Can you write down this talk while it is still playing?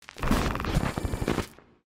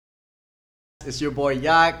It's your boy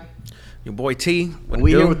Yak. Your boy T. And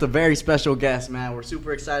we here with a very special guest, man. We're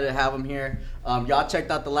super excited to have him here. Y'all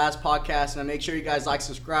checked out the last podcast, and make sure you guys like,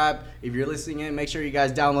 subscribe. If you're listening in, make sure you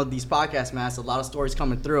guys download these podcasts, man. It's a lot of stories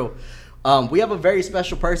coming through. We have a very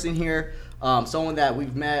special person here, someone that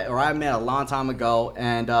I met a long time ago,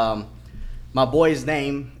 and my boy's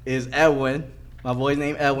name is Edwin. My boy's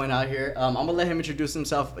name Edwin out here. I'm gonna let him introduce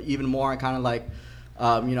himself even more and kind of like.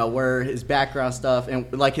 Where his background stuff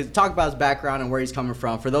and talk about his background and where he's coming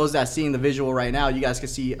from. For those that seeing the visual right now, you guys can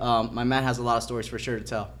see my man has a lot of stories for sure to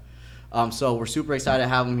tell. So we're super excited to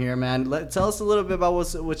have him here, man. Tell us a little bit about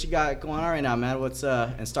what you got going on right now, man.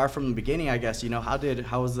 And start from the beginning, I guess.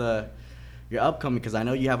 How was your upcoming? Because I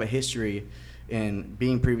know you have a history in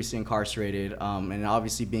being previously incarcerated, and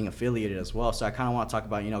obviously being affiliated as well. So I kind of want to talk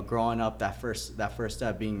about growing up, that first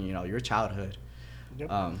step being your childhood. Yep.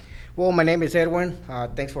 Well, my name is Edwin.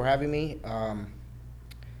 Thanks for having me.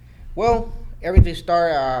 Everything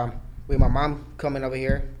started with my mom coming over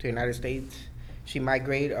here to the United States. She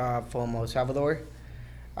migrated from El Salvador.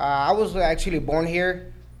 I was actually born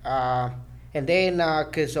here, and then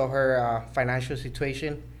because of her financial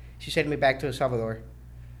situation, she sent me back to El Salvador.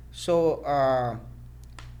 So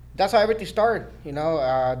that's how everything started.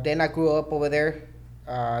 Then I grew up over there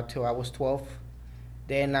till I was 12.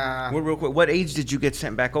 Then, real quick, what age did you get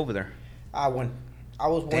sent back over there? I was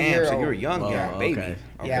 1 Damn, year so old. you were young, baby. Okay.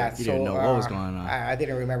 Yeah, You didn't know what was going on. I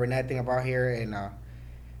didn't remember nothing about here, and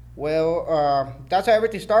that's how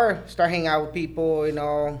everything started. Start hanging out with people,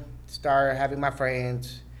 start having my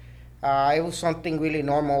friends. It was something really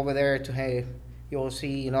normal over there to have. You'll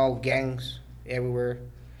see, gangs everywhere,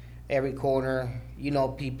 every corner.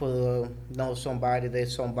 People know somebody,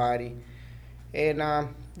 there's somebody, and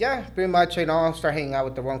pretty much, start hanging out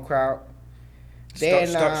with the wrong crowd. Then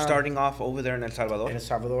starting off over there in El Salvador. In El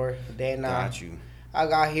Salvador. Then Got you. I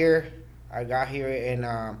got here and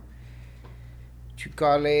I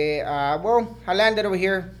landed over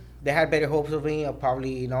here. They had better hopes of me of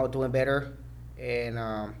probably doing better, and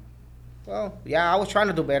I was trying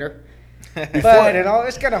to do better, but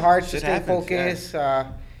it's kind of hard to stay focused,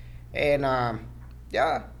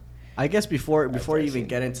 I guess before you even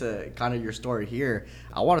get into kind of your story here,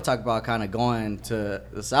 I want to talk about kind of going to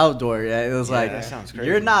El Salvador. It was that sounds crazy.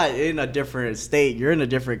 You're not in a different state. You're in a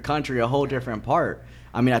different country, a whole different part.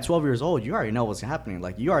 I mean, at 12 years old, you already know what's happening.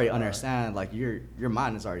 Like, you already understand. Like, your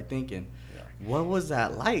mind is already thinking. Yeah. What was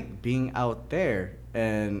that like being out there?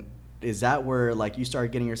 And is that where like you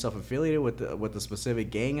started getting yourself affiliated with the specific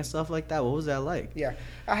gang and stuff like that? What was that like? Yeah,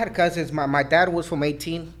 I had cousins. My dad was from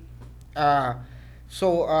 18.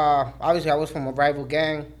 So obviously I was from a rival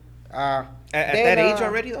gang. At that age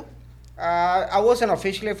already though? I wasn't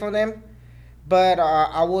officially from them, but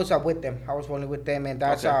I was with them. I was rolling with them, and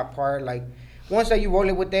that's part like once that you're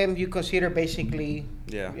rolling with them, you consider basically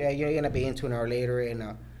you're gonna be in sooner or later.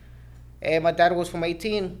 And my dad was from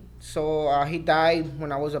 18, so he died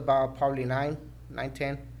when I was about probably 9,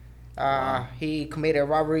 10. Wow. He committed a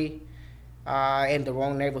robbery in the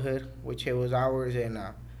wrong neighborhood, which it was ours, and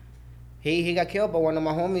He got killed by one of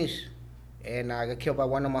my homies, and I got killed by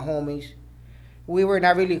one of my homies. We were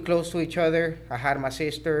not really close to each other. I had my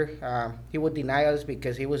sister. He would deny us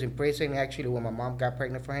because he was in prison, actually, when my mom got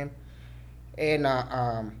pregnant for him. And,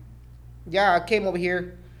 I came over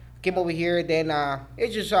here. Then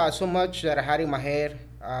it's just so much that I had in my head,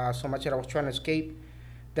 so much that I was trying to escape,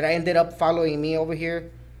 that I ended up following me over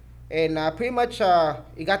here. And pretty much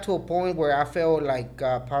it got to a point where I felt like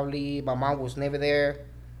probably my mom was never there.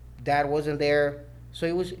 Dad wasn't there, so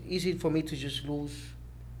it was easy for me to just lose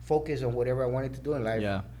focus on whatever I wanted to do in life.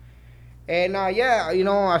 Yeah. And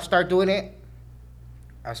I start doing it.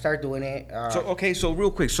 So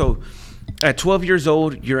real quick, so at 12 years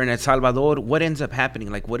old, you're in El Salvador. What ends up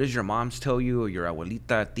happening? Like, what does your moms tell you, or your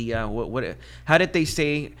abuelita, tia? What? How did they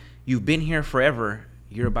say you've been here forever?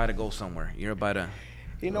 You're about to go somewhere. You're about to.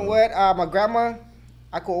 You know what? My grandma,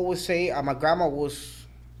 I could always say my grandma was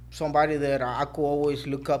somebody that I could always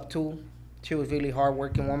look up to. She was a really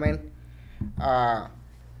hardworking woman.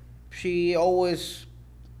 She always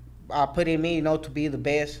put in me, to be the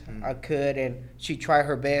best I could, and she tried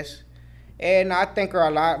her best. And I thank her a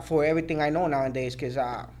lot for everything I know nowadays, because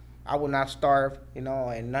I would not starve, and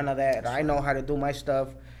none of that. I know how to do my stuff.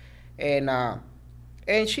 And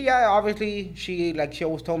she obviously, she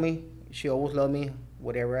always told me, she always loved me,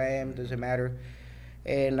 whatever I am, doesn't matter.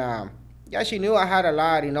 And she knew I had a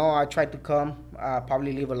lot, I tried to come,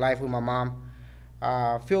 probably live a life with my mom.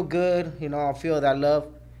 Feel good, feel that love.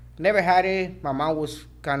 Never had it. My mom was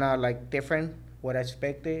kind of like different, what I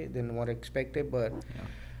expected than what I expected. But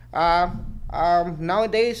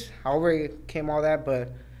Nowadays, I overcame all that,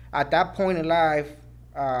 but at that point in life,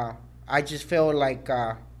 I just felt like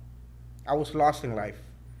I was lost in life.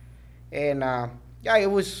 And yeah,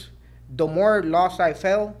 it was the more lost I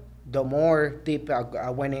felt, the more deep I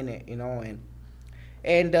went in it,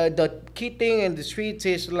 And the key thing in the streets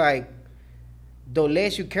is like the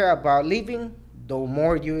less you care about living, the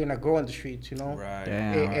more you're gonna grow in the streets. Right.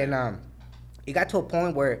 And it got to a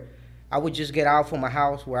point where I would just get out from my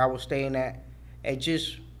house where I was staying at, and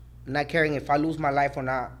just not caring if I lose my life or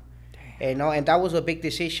not. And that was a big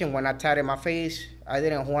decision when I tatted my face. I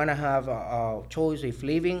didn't want to have a choice of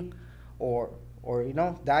living or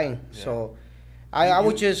dying. Yeah. So I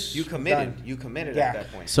would just you committed. done. You committed Yeah. at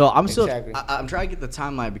that point. So I'm still Exactly. I'm trying to get the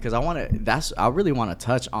timeline because I really want to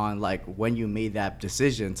touch on like when you made that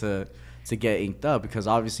decision to get inked up, because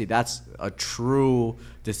obviously that's a true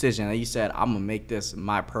decision. Like you said, I'm gonna make this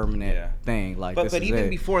my permanent thing. Like, but even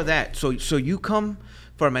before that, so you come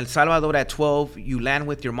from El Salvador at 12. You land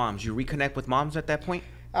with your moms. You reconnect with moms at that point.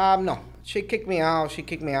 No, she kicked me out.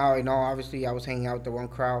 Obviously I was hanging out with the wrong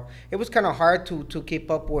crowd. It was kind of hard to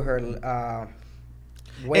keep up with her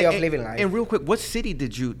way of living life. And real quick, what city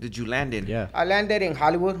did you land in? Yeah. I landed in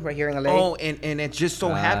Hollywood, right here in LA. Oh, and it just so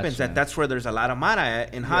happens that that's where there's a lot of Mara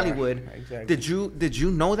at in Hollywood. Exactly. Did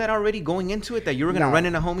you know that already going into it, that you were gonna run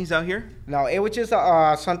into homi's out here? No, it was just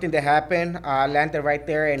something that happened. I landed right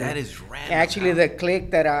there, and That is random. actually the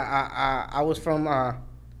clique that I was from,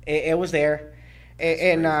 it was there,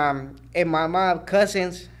 and my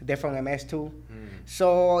cousins, they're from MS-2.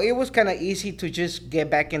 So it was kind of easy to just get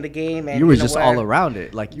back in the game. And you were just all around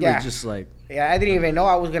it. Like, you were Yeah. just like... Yeah, I didn't even know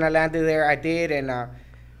I was going to land it there. I did. And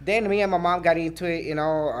then me and my mom got into it,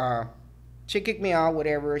 she kicked me out,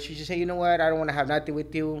 whatever. She just said, you know what, I don't want to have nothing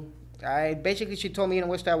with you. Basically, she told me,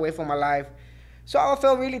 stay away from my life. So I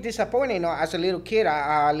felt really disappointed, as a little kid.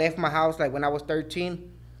 I left my house, like, when I was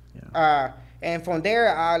 13. Yeah. And from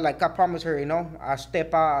there, I promised her, I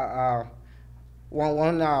step out,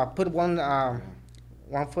 put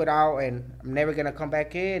one foot out, and I'm never gonna come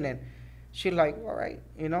back in. And she like, all right,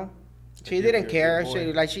 she didn't care.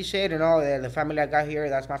 She, like she said, the family I got here,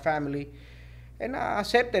 that's my family, and I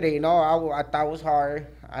accepted it. I thought it was hard.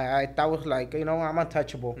 I thought it was like, I'm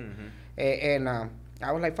untouchable, and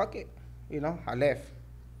I was like, fuck it, I left.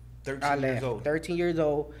 13 years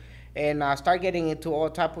old, and I started getting into all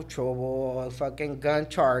type of trouble, fucking gun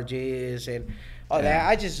charges and all that.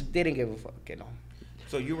 I just didn't give a fuck,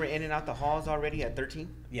 So you were in and out the halls already at 13?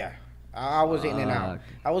 Yeah, I was in and out.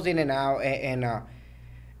 I was in and out, and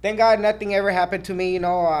thank God nothing ever happened to me.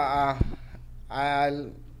 I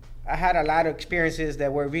had a lot of experiences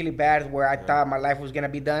that were really bad where I thought my life was gonna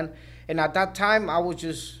be done, and at that time I was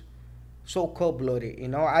just so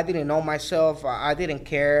cold-blooded. I didn't know myself. I didn't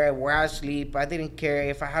care where I sleep. I didn't care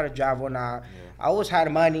if I had a job or not. I always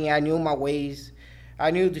had money. I knew my ways.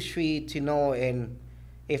 I knew the streets, and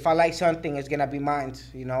if I like something, it's gonna be mine,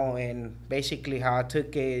 and basically how I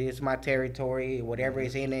took it, it's my territory. Whatever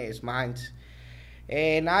is in it is mine.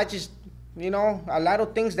 And I just, a lot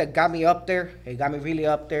of things that got me up there. It got me really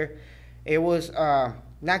up there. It was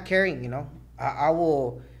not caring. I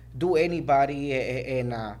will do anybody,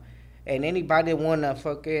 and anybody wanna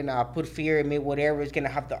fucking put fear in me, whatever, is gonna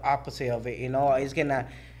have the opposite of it. It's gonna.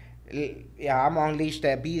 Yeah, I'm unleashed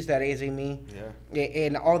that beast that is in me. Yeah.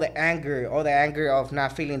 And all the anger of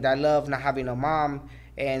not feeling that love, not having a mom,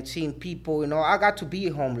 and seeing people, I got to be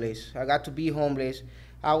homeless.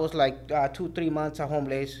 I was like 2-3 months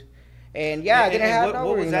homeless. And I didn't have no.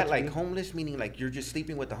 What was that like? Homeless meaning like you're just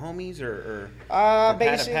sleeping with the homies, or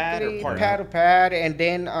basically pad to pad, and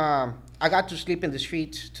then I got to sleep in the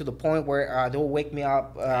streets to the point where they would wake me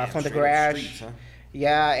up from the garage. Streets, huh?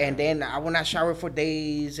 Yeah, and then I would not shower for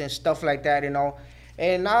days and stuff like that,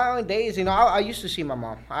 And nowadays, I used to see my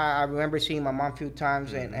mom. I remember seeing my mom a few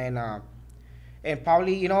times, and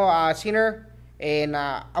probably, I seen her, and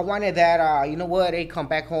I wanted that, hey, come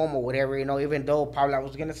back home or whatever, even though probably I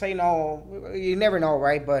was gonna say no. You never know,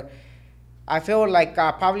 right? But I feel like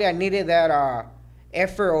probably I needed that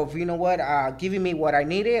effort of, giving me what I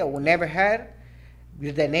needed or never had.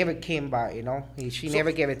 That never came by, She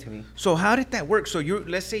never gave it to me. So how did that work? So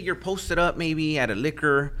let's say you're posted up maybe at a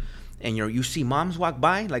liquor, and you see moms walk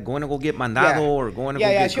by, like going to go get mandado or going to go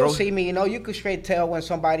get Yeah, she'll see me. You could straight tell when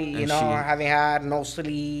somebody, and haven't had no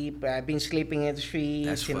sleep, been sleeping in the streets,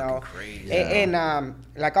 That's fucking crazy. And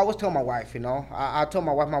like I always tell my wife, I told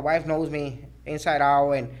my wife knows me inside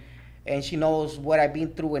out, and she knows what I've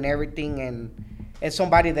been through and everything, and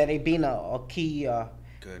somebody that ain't been a key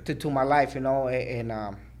to my life, I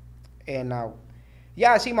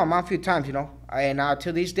see my mom a few times, and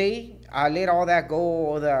to this day, I let all that go,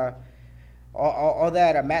 all all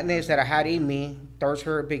that madness that I had in me towards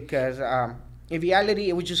her, because in reality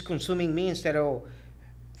it was just consuming me instead of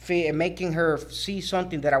making her see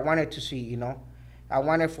something that I wanted to see. I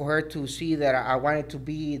wanted for her to see that I wanted to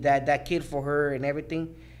be that kid for her and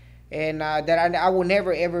everything, and that I will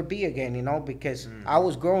never ever be again. Because I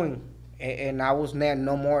was growing, and I was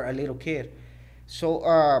no more a little kid. So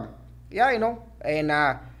yeah,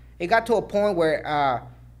 and it got to a point where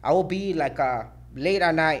I would be like late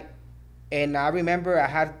at night, and I remember I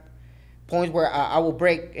had points where I would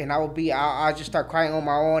break, and I'll just start crying on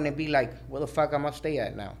my own and be like, where the fuck am I stay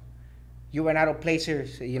at now? You ran out of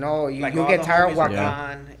places, you Like you get tired of walking.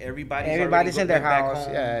 Everybody's in their house.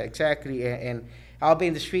 Yeah, exactly. And I'll be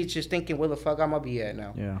in the streets just thinking, where the fuck I'm gonna be at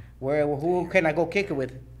now? Yeah. Who can I go kick it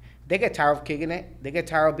with? They get tired of kicking it. They get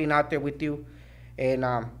tired of being out there with you. And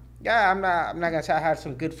yeah, I'm not gonna say I had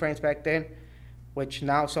some good friends back then, which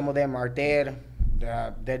now some of them are dead.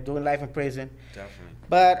 They're doing life in prison. Definitely.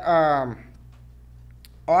 But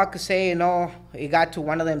all I could say, it got to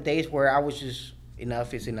one of them days where I was just,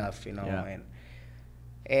 enough is enough, Yeah.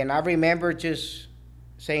 And I remember just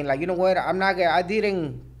saying, like, you know what, I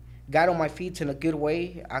didn't got on my feet in a good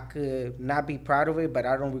way. I could not be proud of it, but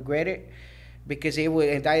I don't regret it, because it was,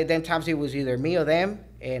 and then times it was either me or them,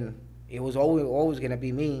 and it was always gonna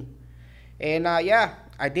be me. And yeah,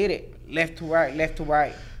 I did it, left to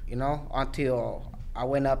right, until I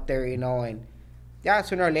went up there, and yeah,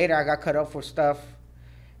 sooner or later I got cut up for stuff,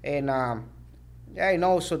 and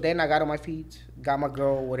yeah, so then I got on my feet, got my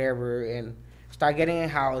girl, whatever, and started getting in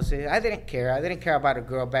houses. I didn't care about a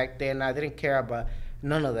girl back then. I didn't care about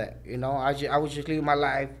none of that, I was just living my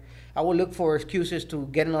life. I would look for excuses to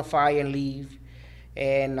get in a fight and leave,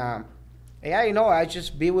 and yeah, I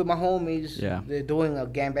just be with my homies. Yeah. They're doing a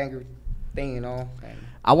gangbanger thing, And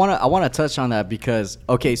I wanna touch on that because,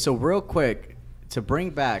 okay, so real quick, to bring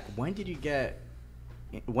back, when did you get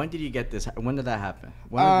this? When did that happen?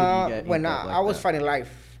 When did you get when inked up like I was that? fighting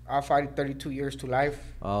life. I was fighting 32 years to life.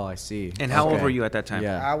 Oh, I see. And how Okay. old were you at that time?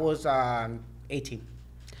 Yeah. I was 18.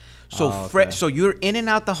 So okay. so you're in and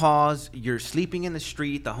out the halls. You're sleeping in the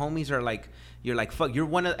street. The homies are like, you're like, fuck. You're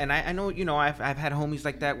one of, and I know, I've had homies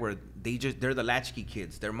like that where they're the latchkey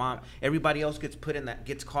kids. Their mom, everybody else gets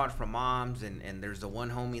caught from moms, and there's the one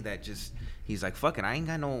homie that just, he's like, fuck it, I ain't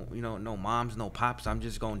got no no moms, no pops. I'm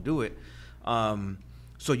just gonna do it.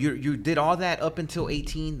 So you did all that up until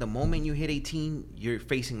 18. The moment you hit 18, you're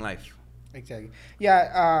facing life. Exactly.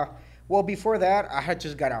 Yeah. Well, before that, I had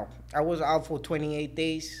just got out. I was out for 28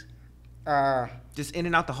 days. Just in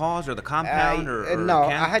and out the halls or the compound or no,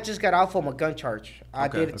 camp? I had just got out from a gun charge. I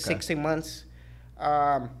Okay. did it 16 months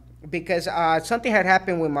because something had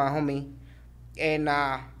happened with my homie, and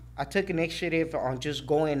I took initiative on just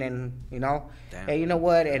going, and Damn. and you know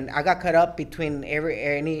what, and I got caught up between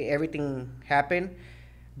everything happened,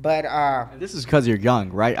 but And this is because you're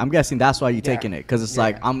young, right? I'm guessing that's why you're Yeah. taking it, because it's Yeah.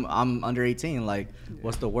 like I'm under 18. Like,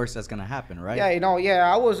 what's the worst that's gonna happen, right?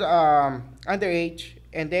 Yeah, I was underage,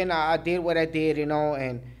 and then I did what I did, and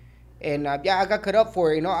yeah, I got cut up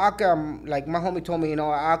for it. Like my homie told me,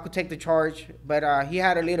 I could take the charge, but he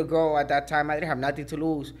had a little girl at that time. I didn't have nothing to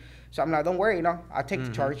lose, so I'm like, don't worry, I'll take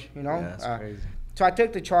the charge, Yeah, that's crazy. So I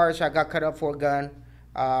took the charge. I got cut up for a gun.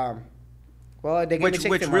 Well, they gave me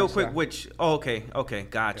 16 real months, quick, okay,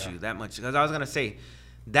 got you that much, because I was gonna say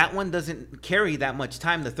that one doesn't carry that much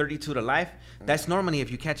time. The 32 to life, that's normally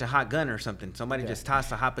if you catch a hot gun or something, somebody just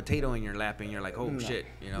tossed a hot potato in your lap and you're like, oh shit,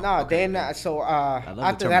 No, Okay. then so I love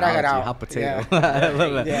after the that I got terminology, out. hot potato. Yeah. I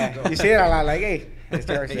love it. Yeah, you see it a lot. Like, hey, it's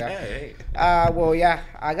yours. Yeah. hey. Well, yeah,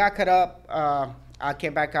 I got cut up. I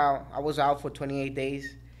came back out. I was out for 28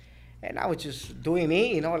 days, and I was just doing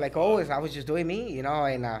me, like always. I was just doing me, and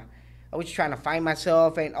I was trying to find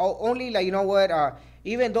myself, and only like,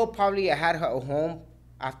 even though probably I had a home.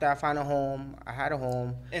 After I found a home, I had a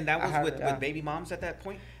home. And that was with baby moms at that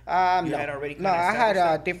point? You No, had already no, kinda I had a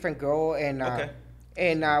established different girl, and Okay.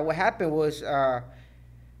 and what happened was,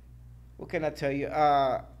 what can I tell you?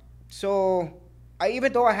 So,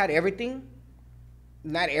 even though I had everything,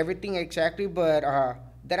 not everything exactly, but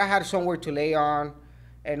that I had somewhere to lay on,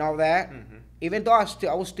 and all that. Mhm. Even though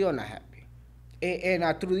I was still not happy, and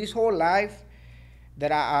through this whole life,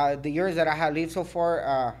 that the years that I have lived so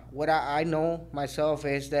far, what I know myself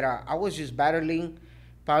is that I was just battling,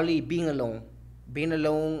 probably being alone,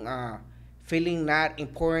 feeling not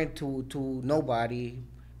important to nobody,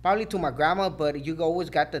 probably to my grandma, but you always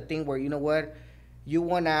got the thing where, you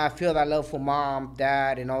want to feel that love for mom,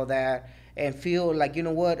 dad, and all that, and feel like, you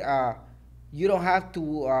don't have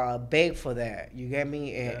to beg for that, you get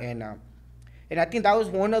me? And I think that was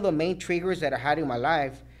one of the main triggers that I had in my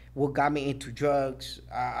life, what got me into drugs.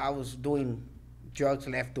 I was doing drugs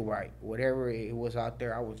left to right, whatever it was out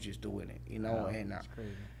there, I was just doing it, you know. Wow, and that's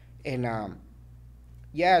crazy. and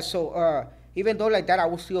yeah, so even though like that, I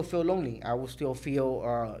would still feel lonely. I would still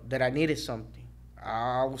feel that I needed something.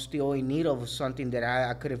 I was still in need of something that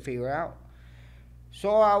I couldn't figure out.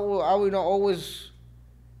 So I would always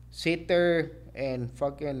sit there and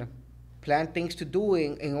fucking plan things to do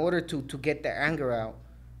in order to get the anger out,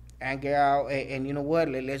 and you know what?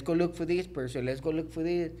 Let's go look for this person. Let's go look for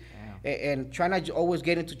this, and try not to always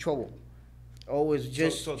get into trouble. Always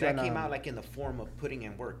just so that came out like in the form of putting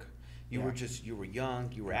in work. You were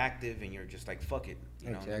young, you were active, and you're just like, fuck it,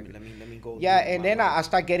 you know. Exactly. Let me go. Yeah, and then I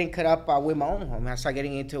start getting caught up with my own homies. I start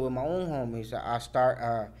getting into it with my own homies. I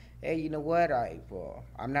start, hey, you know what?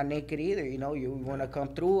 I'm not naked either. You know, you want to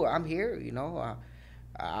come through? I'm here. You know,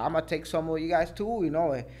 I'm gonna take some of you guys too. You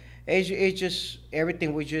know, it's just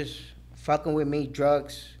everything was just fucking with me,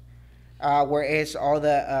 drugs. Whereas all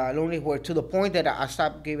the lonely were to the point that I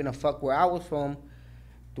stopped giving a fuck where I was from.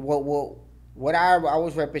 What I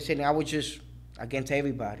was representing, I was just against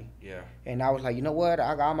everybody. Yeah. And I was like, you know what?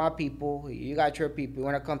 I got my people. You got your people. You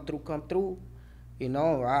wanna come through? Come through. You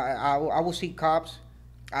know, I will see cops.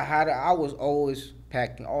 I was always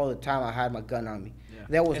packing all the time. I had my gun on me. Yeah.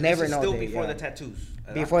 There was never no still day. Before the tattoos.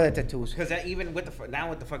 Before the tattoos. Because even with the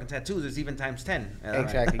fucking tattoos, it's even times 10.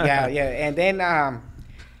 Exactly. Yeah. And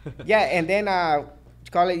then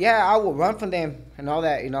call it. Yeah, I would run from them and all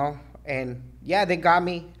that. You know. And yeah, they got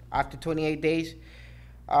me after 28 days.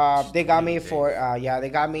 They got me for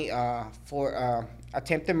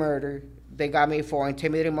attempted murder. They got me for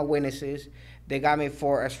intimidating my witnesses. They got me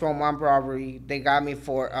for a strong arm robbery. They got me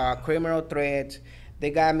for criminal threats. They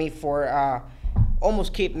got me for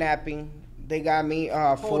almost kidnapping. They got me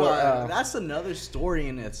Hold on. That's another story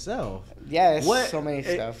in itself. Yeah, it's so many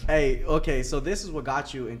stuff. Hey, okay, so this is what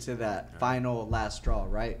got you into that final last straw,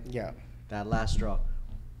 right? Yeah. That last straw.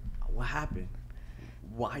 What happened?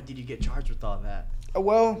 Why did you get charged with all that?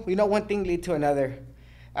 Well, you know, one thing lead to another.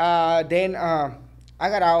 Then I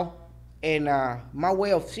got out, and my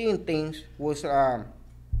way of seeing things was,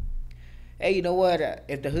 hey, you know what?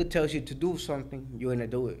 If the hood tells you to do something, you're gonna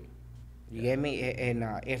do it. You get me? And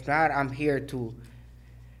if not, I'm here to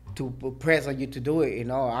press on you to do it. You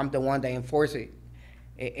know, I'm the one that enforce it.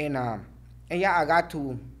 And yeah, I got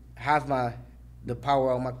to have the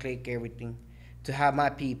power of my clique, everything, to have my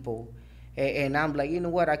people. And I'm like, you know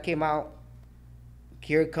what? I came out.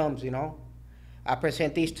 Here it comes. You know, I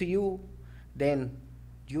present these to you. Then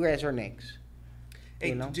you guys are next. Hey,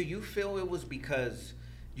 you know? Do you feel it was because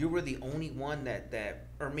you were the only one that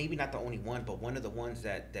or maybe not the only one, but one of the ones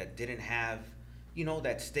that didn't have, you know,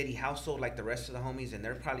 that steady household like the rest of the homies, and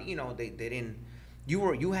they're probably, you know, they didn't.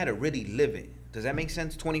 You had to really live it. Does that make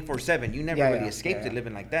sense? 24/7. You never really escaped it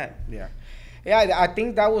living like that. Yeah. Yeah, I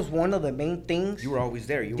think that was one of the main things. You were always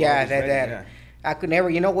there. You were always ready. Yeah. I could never.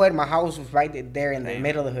 You know what? My house was right there in the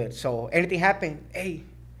middle of the hood. So anything happened, hey,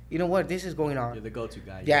 you know what? This is going on. You're the go-to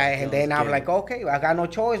guy. Yeah, and then I'm like, okay, I got no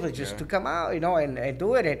choice but just to come out, you know, and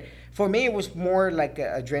do it. And for me, it was more like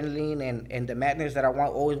adrenaline and the madness that I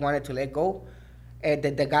always wanted to let go, and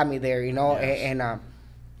that got me there, you know. Yes.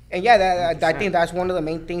 And yeah, I think that's one of the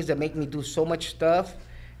main things that make me do so much stuff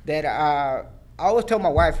that I always tell my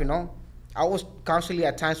wife, you know, I was constantly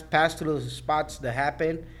at times pass through those spots that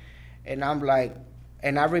happen, and I'm like,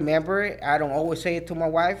 and I remember it. I don't always say it to my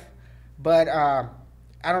wife, but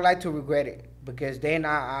I don't like to regret it, because then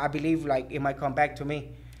I believe like it might come back to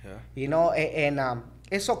me, you know. And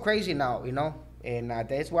it's so crazy now, you know, and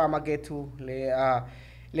that's where I'm gonna get to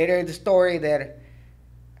later in the story, that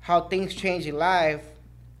how things change in life.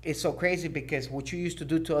 It's so crazy because what you used to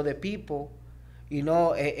do to other people, you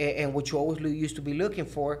know, and what you always used to be looking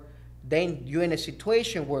for, then you're in a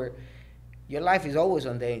situation where your life is always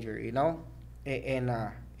in danger, you know, and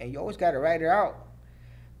you always got to ride it out.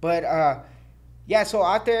 But yeah, so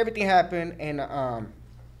after everything happened, and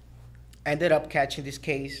ended up catching this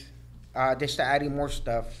case, they started adding more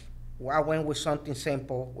stuff. I went with something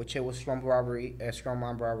simple, which it was strong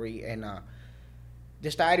arm robbery, and they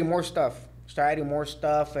started adding more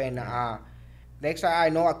stuff. And next thing I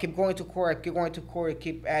know, I keep going to court,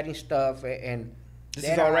 keep adding stuff, and this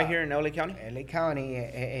is all right here in LA County. LA County,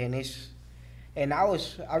 and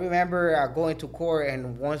I remember going to court,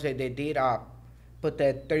 and once they did put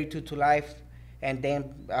the 32 to life, and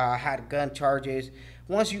then had gun charges.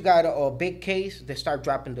 Once you got a big case, they start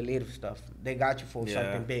dropping the little stuff. They got you for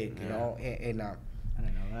something big, you know. And I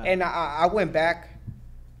didn't know that. And I went back.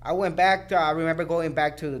 I remember going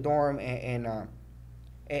back to the dorm, and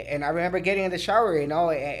I remember getting in the shower, you know,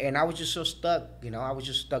 and I was just so stuck, you know. I was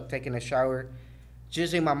just stuck taking a shower,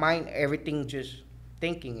 just in my mind, everything just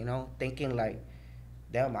thinking, thinking like,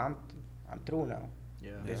 damn, I'm through now.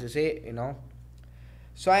 Yeah. This is it,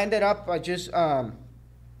 So I ended up, I just, I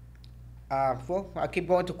keep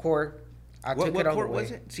going to court. What court was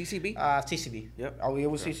it? CCB? CCB. Yep. Oh, it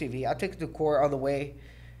was CCB. I took it to court all the way.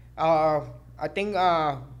 I think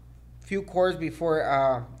few courts before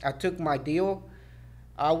I took my deal,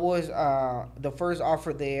 I was the first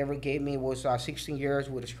offer they ever gave me was 16 years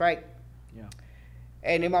with a strike. Yeah.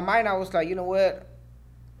 And in my mind, I was like, you know what?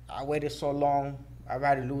 I waited so long. I'd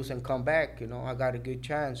rather lose and come back. I got a good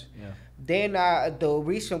chance. Yeah. Then the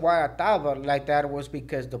reason why I thought about it like that was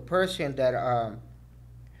because the person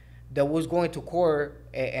that was going to court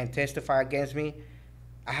and testify against me,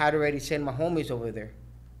 I had already sent my homies over there.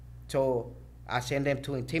 So I sent them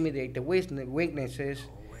to intimidate the witnesses.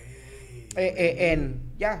 No way.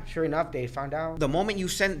 And yeah, sure enough, they found out. The moment you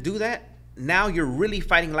do that, now you're really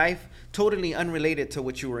fighting life, totally unrelated to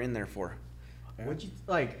what you were in there for. What you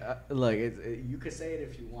like? You could say it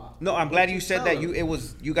if you want. No, I'm glad you said that.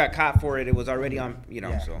 You got caught for it. It was already on.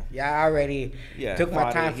 So. Yeah, I already took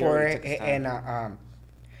my time for it, and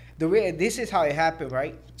this is how it happened,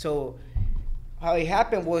 right? So, how it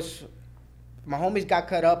happened was, my homies got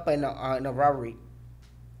caught up in a robbery,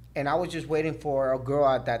 and I was just waiting for a girl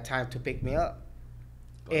at that time to pick me up.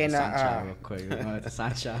 And real quick, the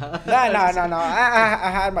sunshine. No. I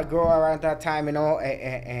had my girl around that time,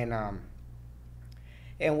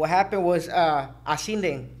 and what happened was I seen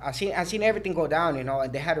everything go down,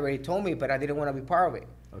 and they had already told me, but I didn't want to be part of it.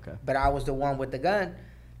 Okay. But I was the one with the gun,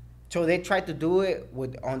 so they tried to do it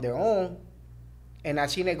on their own, and I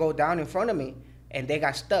seen it go down in front of me, and they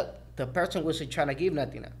got stuck. The person wasn't trying to give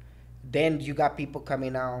nothing. Then you got people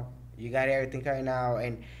coming out, you got everything coming out,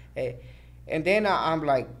 and then I'm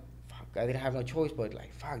like, fuck, I didn't have no choice, but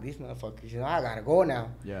like, fuck these motherfuckers, I gotta go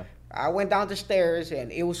now. Yeah. I went down the stairs,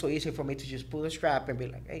 and it was so easy for me to just pull a strap and be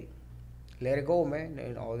like, hey, let it go, man,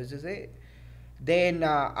 and all this is it. Then,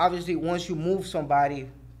 obviously, once you move somebody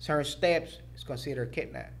certain steps, it's considered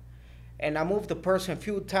kidnap. And I moved the person a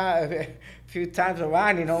few times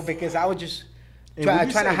around, because I was just trying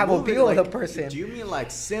to have a view of the person. Do you mean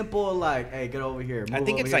like simple, like, hey, get over here? I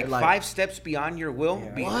think it's like 5 steps beyond your will.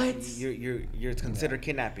 Yeah. What? You're considered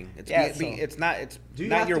kidnapping. It's not do you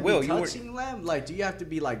not have your to will. Be touching them? Like, do you have to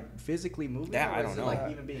be like physically moving? Yeah, I don't know.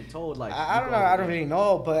 Like even being told, like, I don't know. I don't really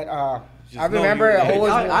know, but I know remember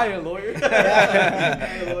I ain't a lawyer.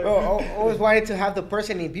 always wanted to have the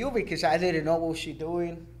person in view because I didn't know what she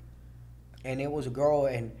doing, and it was a girl,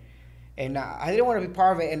 and I didn't want to be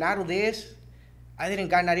part of it. And out of this, I didn't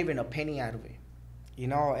got not even a penny out of it,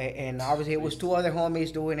 And obviously, it was 2 other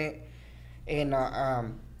homies doing it, and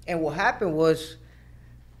what happened was,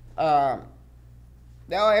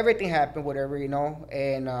 everything happened, whatever,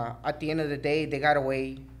 And at the end of the day, they got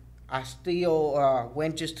away. I still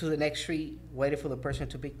went just to the next street, waited for the person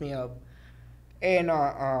to pick me up, and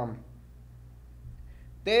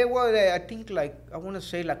they were, I think, I want to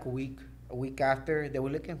say a week after, they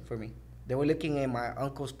were looking for me. They were looking in my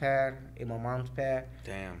uncle's pad, in my mom's pad.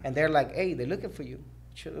 Damn. And they're like, hey, they're looking for you.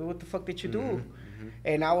 What the fuck did you do? Mm-hmm.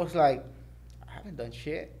 And I was like, I haven't done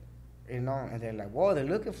shit. And they're like, whoa, they're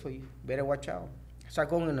looking for you. Better watch out. I start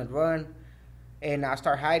going on a run, and I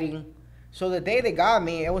start hiding. So the day they got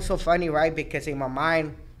me, it was so funny, right? Because in my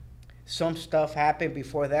mind, some stuff happened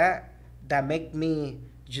before that make me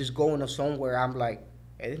just go in a zone where I'm like,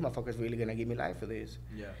 hey, this motherfucker's really going to give me life for this.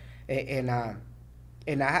 Yeah.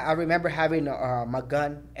 And I remember having my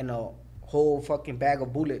gun and a whole fucking bag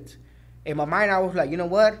of bullets. In my mind, I was like, you know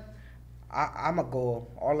what? I'm going to go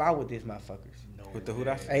all out with these motherfuckers. With the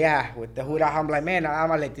Hudas? Yeah, with the Hudas. I'm like, man, I'm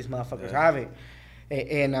going to let these motherfuckers have it.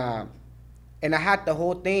 And I had the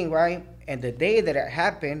whole thing, right? And the day that it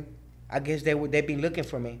happened, I guess they been looking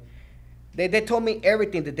for me. They told me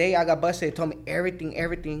everything. The day I got busted, they told me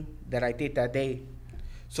everything that I did that day.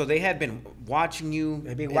 So they had been watching you.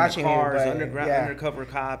 They've been in watching the cars, me, undercover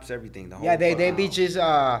cops, everything. They be just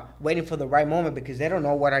waiting for the right moment because they don't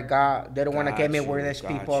know what I got. They don't want to get me where there's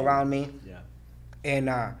people around me. Yeah. And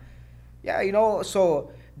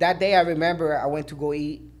so that day I remember I went to go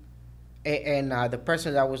eat, and the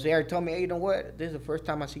person that was there told me, hey, you know what? This is the first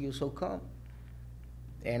time I see you so calm.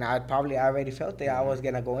 And I probably already felt that I was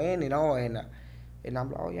gonna go in, and I'm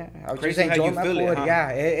like, oh yeah, I was just enjoying my food. Huh?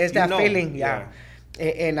 Yeah, it's that feeling. Yeah.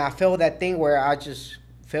 And I felt that thing where I just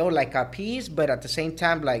felt like a peace, but at the same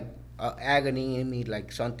time, like agony in me,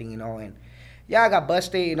 like something, And I got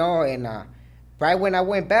busted, and right when I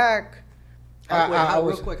went back,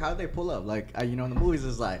 real quick, how did they pull up? Like, in the movies,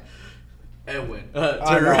 it's like Edwin.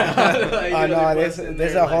 Turn around. Oh no, this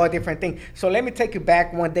is a whole different thing. So let me take you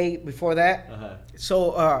back one day before that.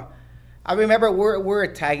 So I remember we're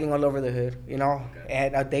tagging all over the hood, you know,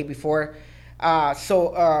 and a day before.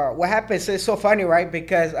 So what happens is so funny, right?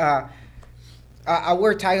 Because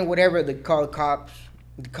we're tagging whatever they call the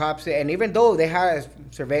cops, and even though they had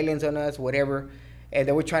surveillance on us, whatever, and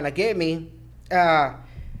they were trying to get me, I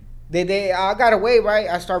got away, right?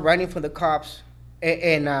 I started running from the cops.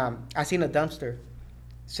 And I seen a dumpster.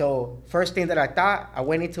 So first thing that I thought, I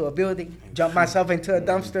went into a building, jumped myself into a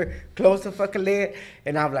dumpster, closed the fucking lid,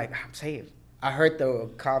 and I'm like, I'm safe. I heard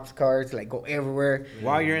the cops' cars like go everywhere.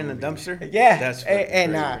 While you're in the dumpster? Yeah. That's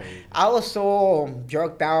and I was so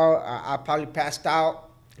jerked out. I probably passed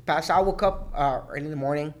out. I woke up early in the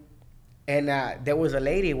morning, and there was a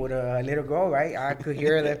lady with a little girl, right? I could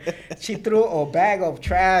hear that. She threw a bag of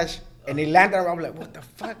trash, and it landed around. I'm like, what the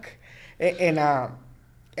fuck? And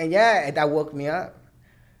yeah, that woke me up.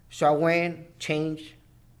 So I went, changed,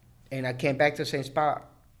 and I came back to the same spot.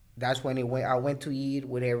 That's when I went to eat,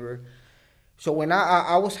 whatever. So when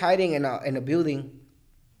I was hiding in a building,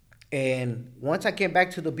 and once I came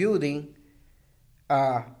back to the building,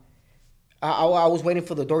 I was waiting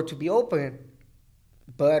for the door to be open.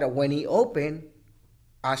 But when he opened,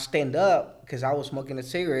 I stand up because I was smoking a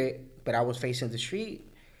cigarette, but I was facing the street.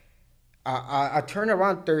 I turn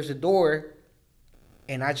around, there's a door,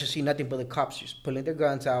 and I just see nothing but the cops just pulling their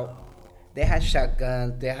guns out. They had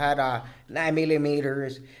shotguns, they had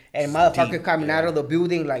 9mm, and motherfucker coming out of the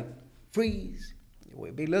building like, freeze.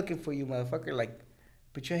 We'll be looking for you, motherfucker. Like,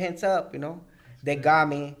 put your hands up, you know. They got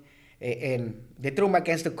me, and they threw me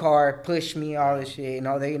against the car, pushed me, all this shit.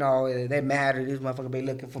 They mad at this motherfucker be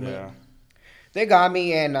looking for me. They got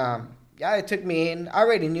me, and they took me in. I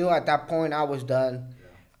already knew at that point I was done.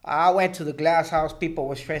 I went to the glass house. People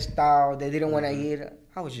were stressed out. They didn't want to eat.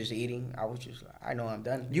 I was just eating. I know I'm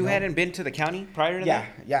done. You hadn't been to the county prior to that?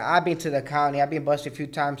 Yeah, I've been to the county. I've been busted a few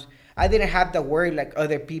times. I didn't have the worry like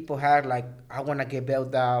other people had, like, I want to get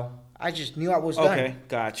bailed out. I just knew I was done. Okay,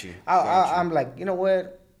 got you. I'm like, you know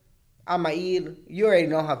what? I'm going to eat. You already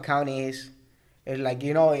know how county is. It's like,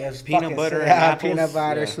 you know, it's peanut butter and apples. Peanut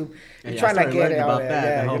butter soup. You're trying to get it out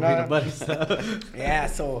there. Yeah, peanut butter stuff. Yeah,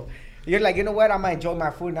 so you're like, you know what? I'm going to enjoy my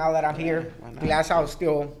food now that I'm here. Glass house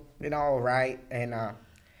still, all right. And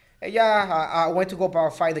I went to go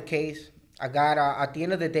fight the case. I got, at the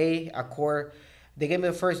end of the day, a court. They gave me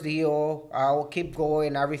the first deal. I'll keep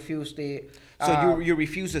going. I refused it. So you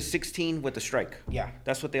refused a 16 with the strike? Yeah.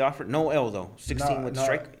 That's what they offered? No L, though. 16 with the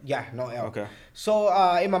strike? Yeah, no L. Okay. So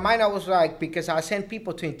in my mind, I was like, because I sent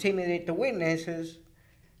people to intimidate the witnesses,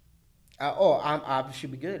 I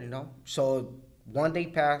should be good, So 1 day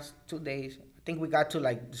passed, 2 days. I think we got to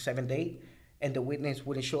like the 7th day, and the witness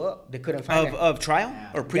wouldn't show up. They couldn't find it. Of trial?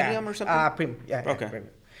 Or premium or something? Premium, yeah. Okay.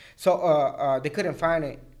 Premium. So they couldn't find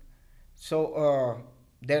it. So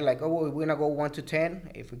they're like, we're going to go 1 to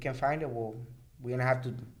 10. If we can find it, we're going to have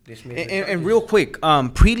to dismiss it. And real quick,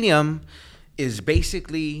 prelim is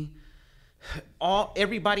basically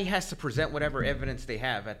everybody has to present whatever evidence they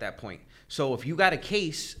have at that point. So if you got a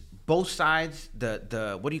case, both sides,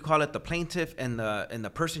 the what do you call it, the plaintiff and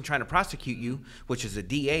the person trying to prosecute you, which is a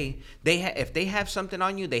DA, if they have something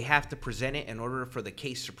on you, they have to present it in order for the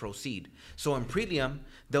case to proceed. So in prelim,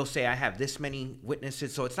 they'll say, I have this many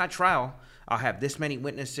witnesses. So it's not trial. I'll have this many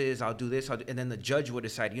witnesses. I'll do this. And then the judge will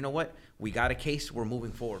decide, you know what? We got a case. We're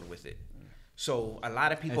moving forward with it. So a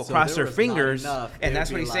lot of people cross their fingers, and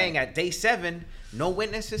that's what he's saying. At day 7, no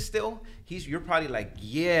witnesses still. You're probably like,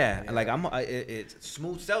 like it's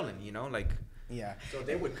smooth sailing, like. Yeah. So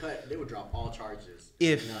they would drop all charges.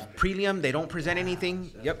 If prelim, they don't present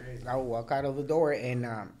anything. Yep. I would walk out of the door, and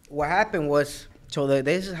what happened was,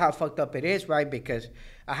 this is how fucked up it is, right? Because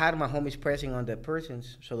I had my homies pressing on the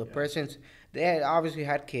persons. So the persons, they obviously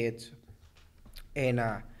had kids, and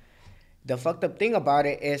the fucked up thing about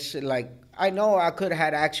it is, like, I know I could have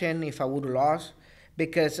had action if I would have lost,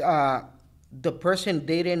 because the person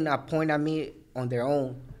didn't point at me on their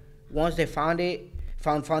own. Once they found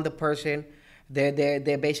the person,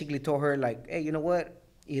 they basically told her, like, hey, you know what?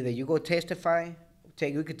 Either you go testify,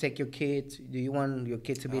 you could take your kids. Do you want your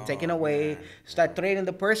kids to be taken away? Man. Start threatening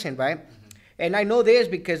the person, right? Mm-hmm. And I know this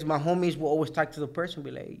because my homies will always talk to the person,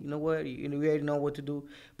 be like, you know what? We already know what to do.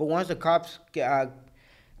 But once the cops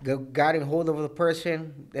got in hold of the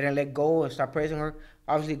person, they didn't let go and start pressing her.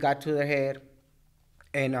 Obviously got to their head.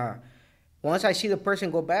 And once I see the person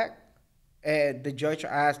go back, the judge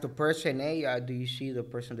asked the person, hey, do you see the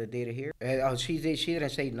person that did it here? She didn't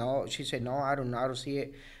say no. She said, no, I don't see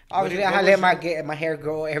it. Obviously, I let my hair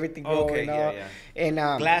grow, everything grow, okay, you know. Yeah. And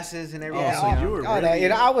glasses and everything. So you were really that, you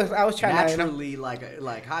know, I was trying naturally to,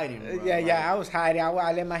 like hiding. Bro, I was hiding.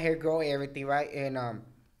 I let my hair grow, everything, right? And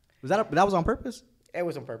that was on purpose? It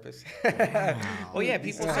was on purpose. Wow. Well, yeah,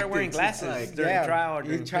 people start wearing glasses during trial or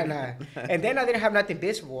during trying to. And then I didn't have nothing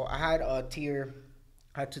visible. I had a tear,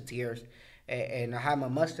 I had 2 tears, and I had my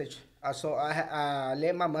mustache. So I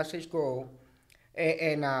let my mustache grow,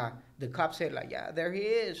 and the cop said like, yeah, there he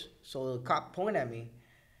is. So the cop pointed at me.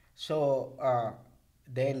 So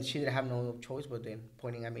then she didn't have no choice but then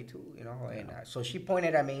pointing at me too, you know. And so she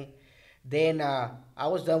pointed at me. Then I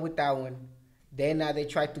was done with that one. Then they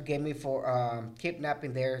tried to get me for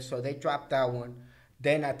kidnapping there, so they dropped that one.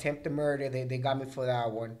 Then attempted murder, they got me for that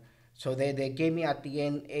one. So they gave me at the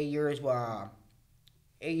end 8 years.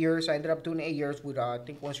 8 years. I ended up doing 8 years with I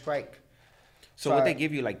think 1 strike. So what they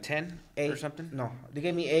give you, like 10 or something? No, they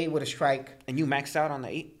gave me 8 with a strike. And you maxed out on the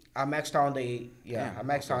 8? I maxed out on the 8. Yeah, I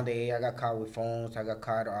maxed out on the 8. I got caught with phones. I got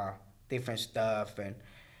caught different stuff and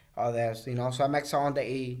all that. You know, so I maxed out on the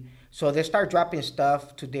 8. So they start dropping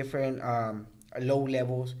stuff to different low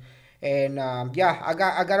levels, and I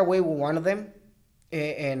got away with one of them,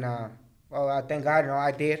 and well, thank God, you know,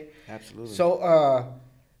 I did. Absolutely. So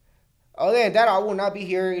other than that, I will not be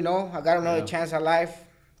here. You know, I got another chance at life,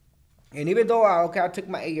 and even though I took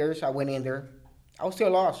my 8 years, I went in there, I was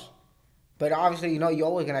still lost. But obviously, you know, you're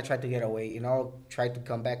always gonna try to get away. You know, try to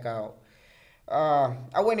come back out.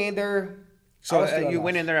 I went in there. So you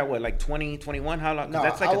went in there at what, like 20, 21? How long? No,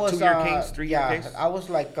 that's like a 2-year case, 3-year case? I was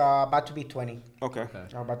like about to be 20. Okay.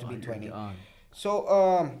 I'm about to be 20. So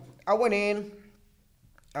I went in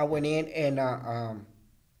and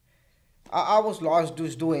I was lost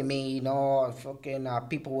just doing me, you know. Fucking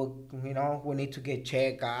people would, you know, would need to get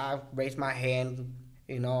checked. I raised my hand,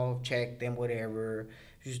 you know, check them, whatever.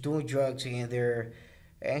 Just doing drugs in there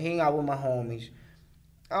and hanging out with my homies.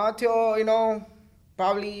 Until, you know,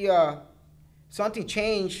 probably... something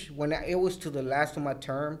changed when it was to the last of my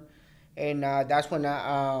term, and that's when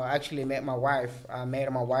I actually met my wife. I met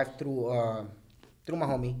my wife through my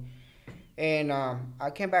homie, and I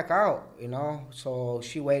came back out, you know. So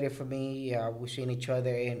she waited for me. We seen each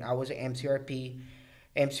other, and I was at MCRP.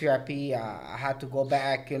 I had to go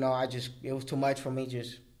back, you know. It was too much for me,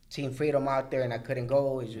 just seeing freedom out there, and I couldn't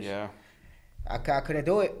go. It's just, I couldn't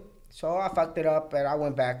do it. So I fucked it up, and I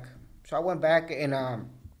went back. So I went back, and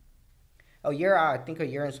a year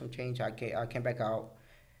and some change, I came back out.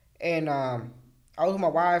 And I was with my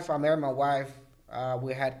wife. I married my wife.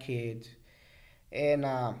 We had kids. And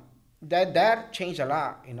that changed a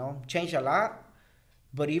lot, you know. Changed a lot.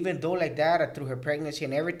 But even though like that, through her pregnancy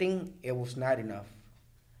and everything, it was not enough.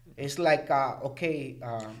 It's like,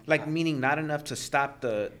 like meaning not enough to stop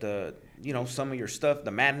the you know, some of your stuff,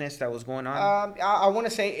 the madness that was going on? I want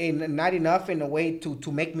to say not enough in a way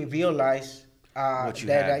to make me realize...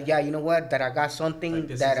 you know what, that I got something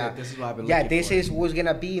like this is what I've been looking for. Was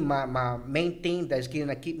gonna be my main thing that's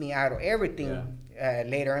gonna keep me out of everything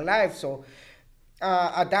later in life. So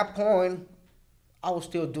at that point, I was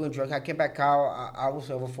still doing drugs. I came back out. I was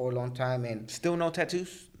over for a long time, and still no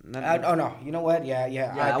tattoos. Oh no, you know what? I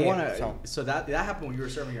did. So that happened when you were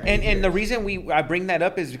serving your. And the reason I bring that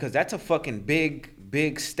up is because that's a fucking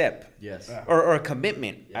big step. Yes. Or a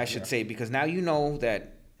commitment, I should say, because now you know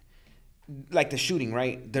that. Like the shooting,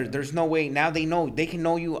 right? There's no way. Now they can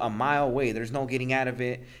know you a mile away. There's no getting out of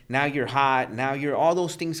it. Now you're hot. Now all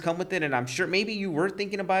those things come with it. And I'm sure maybe you were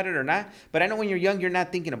thinking about it or not. But I know when you're young, you're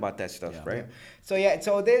not thinking about that stuff, right? So I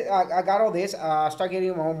got all this. I started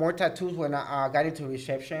getting more tattoos when I got into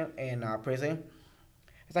reception in prison.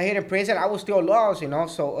 As I hit in prison, I was still lost, you know.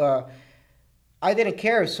 So I didn't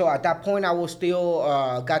care. So at that point, I was still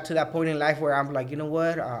got to that point in life where I'm like, you know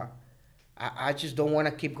what? I just don't want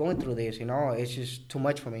to keep going through this, you know. It's just too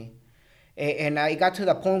much for me. And I got to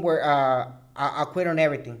the point where I quit on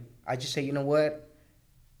everything. I just say, you know what?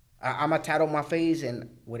 I'm going to tattle my face, and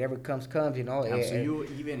whatever comes, you know. So you,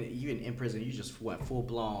 even in prison, you just went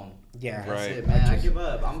full-blown. Yeah. That's it, man. I give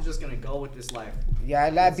up. I'm just going to go with this life. Yeah,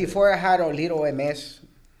 like before I had a little MS.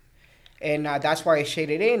 And that's why I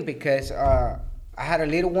shaded in, because... I had a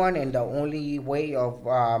little one, and the only way of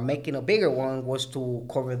making a bigger one was to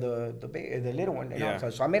cover the little one. You know?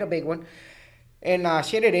 So I made a big one, and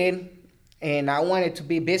shaded in, and I wanted to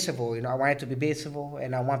be visible. You know, I wanted to be visible,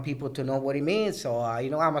 and I want people to know what it means. So you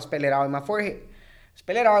know, I'm gonna spell it out in my forehead.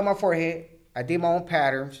 I did my own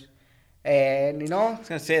patterns, and you know. I was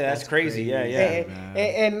gonna say that's crazy. Yeah.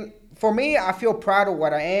 And for me, I feel proud of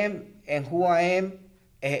what I am and who I am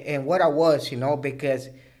and what I was. You know, because.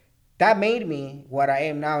 That made me what I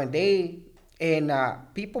am nowadays, and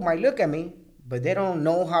people might look at me, but they don't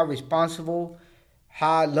know how responsible,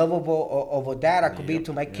 how lovable of a dad I could be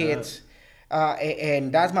to my kids.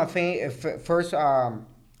 And that's my first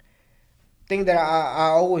thing that I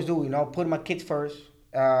always do, put my kids first.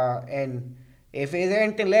 And if there's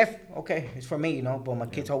anything left, okay, it's for me, but my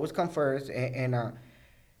kids always come first. And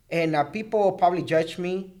people probably judge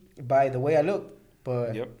me by the way I look,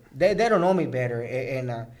 but they don't know me better. And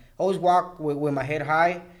I always walk with my head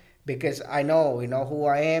high because I know, who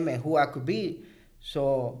I am and who I could be.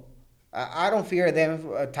 So I don't fear them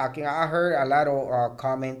talking. I heard a lot of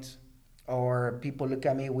comments or people look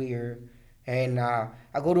at me weird. And I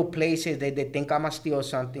go to places that they think I'm going to steal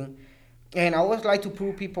something. And I always like to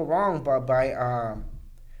prove people wrong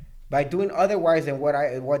by doing otherwise than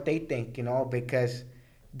what they think, because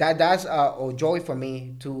that's a joy for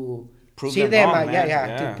me to prove see them them, wrong,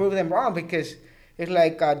 to prove them wrong, because it's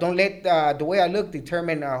like don't let the way I look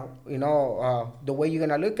determine the way you're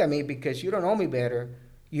gonna look at me, because you don't know me better,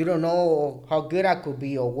 you don't know how good I could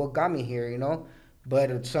be or what got me here,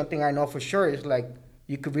 but it's something I know for sure is like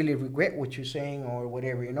you could really regret what you're saying or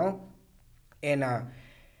whatever, and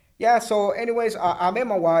so anyways, I met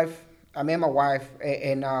my wife,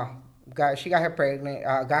 and she got her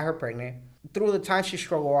pregnant. Through the time she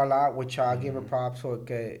struggled a lot, which I give her props for,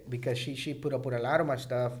 because she put up with a lot of my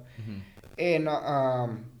stuff. And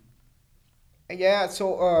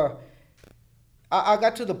so I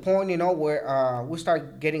got to the point, where we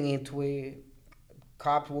start getting into it.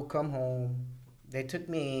 Cops will come home, they took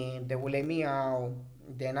me in, they would let me out.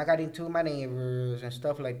 Then I got into my neighbors and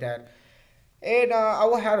stuff like that. And I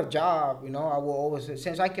will have a job, I will always,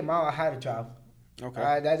 since I came out, I had a job.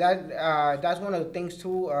 Okay. That's one of the things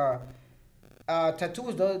too.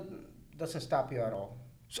 Tattoos doesn't stop you at all.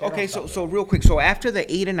 So real quick. So after the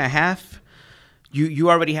 8.5, you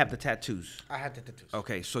already have the tattoos. I had the tattoos.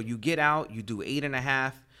 Okay, so you get out, you do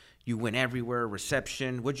 8.5, you went everywhere,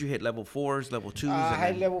 reception. What'd you hit? Level 4s, level 2s? I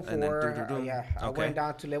had level 4. Okay. I went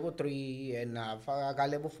down to level 3, and I got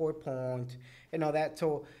level 4 points and all that.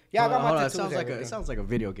 So I got my tattoos. It sounds like a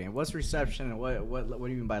video game. What's reception and what do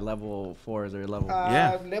you mean by level 4s or level?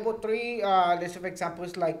 Level 3. Let's say for example,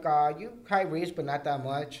 it's like you high risk but not that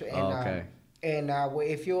much. And, okay. And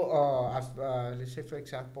if you let's say for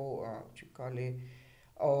example, what you call it,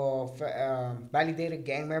 validated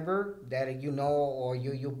gang member that or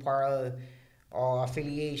you part of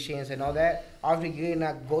affiliations and all that, obviously you're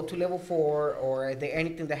gonna go to level 4, or if there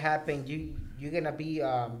anything that happened, you're gonna be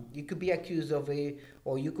you could be accused of it,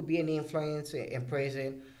 or you could be an influence in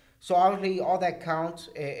prison. So obviously all that counts,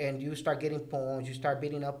 and you start getting points, you start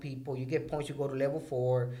beating up people, you get points, you go to level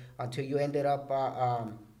 4 until you ended up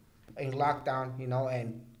in lockdown,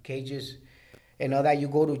 and cages. And all that, you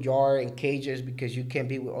go to jar and cages because you can't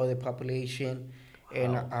be with other population. Wow.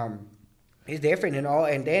 And it's different,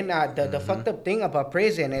 And then the fucked up thing about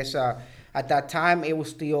prison is at that time it was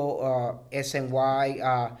still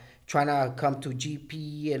SNY trying to come to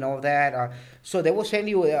GP and all that. So they will send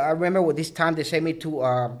you. I remember with this time they sent me to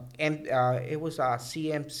it was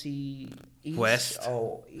CMC East West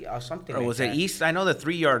or something. Or was it East? I know the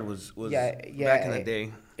 3 yard was back in the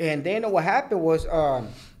day. And then what happened was.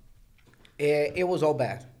 It was all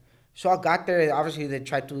bad. So I got there. Obviously, they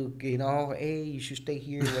tried to, hey, you should stay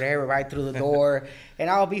here, whatever, right through the door. And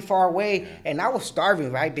I'll be far away. And I was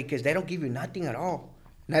starving, right, because they don't give you nothing at all.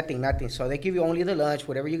 Nothing. So they give you only the lunch,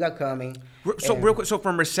 whatever you got coming. So real quick, so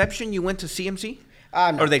from reception, you went to CMC?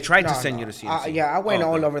 No, or they tried to send you to CMC? I went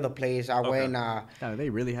all over the place. I went. They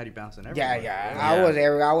really had you bouncing everywhere. Yeah. I was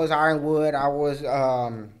everywhere. I was Ironwood. I was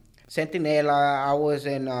Centinela. I was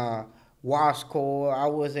in Wasco. I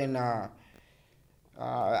was in.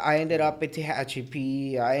 I ended up at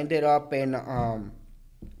Tehachapi. I ended up in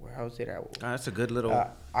where else did I? That's a good little.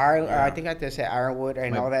 I think I just said Ironwood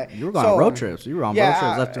and all that. You were on road trips. You were on road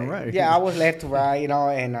trips left and right. Yeah, I was left to right,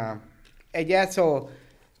 and so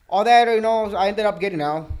all that, I ended up getting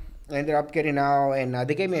out. And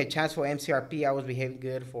they gave me a chance for MCRP. I was behaving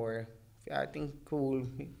good for, I think, cool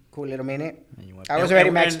little minute. I was already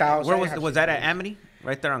maxed out. Where was that at Amity?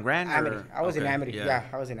 Right there on Grand? Amity. I was in Amity. Yeah,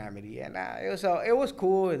 I was in Amity. And it was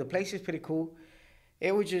cool. The place is pretty cool.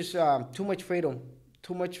 It was just too much freedom.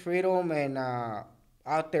 And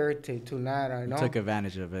out there to not, You took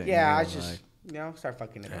advantage of it. Yeah, I just, start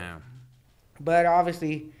fucking it up. But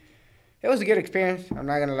obviously, it was a good experience. I'm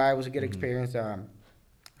not going to lie. It was a good experience. I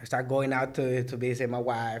started going out to visit my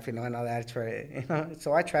wife, and all that.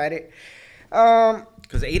 So I tried it.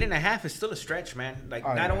 Because 8.5 is still a stretch, man. Like,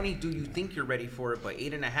 not only do you think you're ready for it, but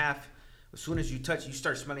 8.5, as soon as you touch, you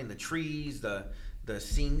start smelling the trees, the the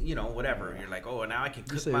sink, whatever. You're like, oh, now I can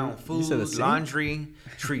cook my own food, the laundry,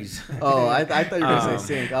 trees. Oh, I thought you were going to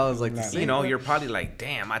say sink. I was like, the sink. You're probably like,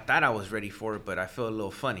 damn, I thought I was ready for it, but I feel a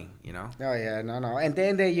little funny, Oh, yeah, no. And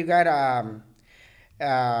then you got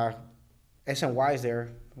SNYs there,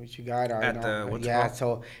 which you got. What's it called?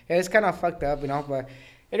 So it's kind of fucked up, but...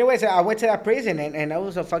 Anyways, I went to that prison, and that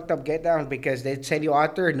was a fucked up get down because they send you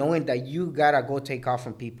out there knowing that you gotta go take off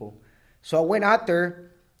from people. So I went out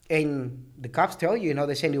there, and the cops tell you,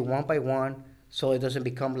 they send you one by one, so it doesn't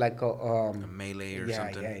become like a melee or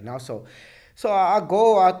something. Yeah, So I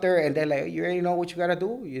go out there, and they're like, you already know what you gotta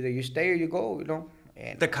do. Either you stay or you go,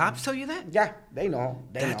 And the cops tell you that? Yeah, they know.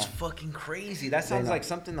 That's fucking crazy. That sounds like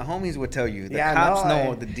something the homies would tell you. The yeah, cops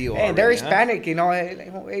know the deal. And they're Hispanic,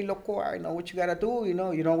 Hey, loco, I know what you gotta do. You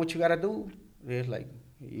know what you gotta do. It's like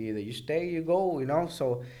either you stay, you go.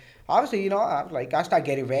 So obviously, I start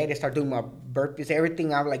getting ready, start doing my burpees,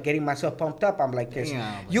 everything. I'm like getting myself pumped up. I'm like, this.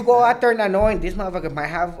 You go out there not knowing this motherfucker might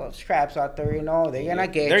have straps out there. They're gonna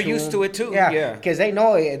get. They're used to it too. Yeah, because they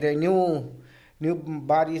know they're new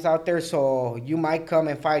bodies out there, so you might come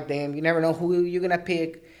and fight them. You never know who you're gonna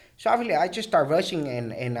pick. So obviously, I just start rushing,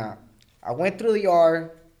 and I went through the yard.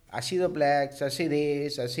 I see the blacks. I see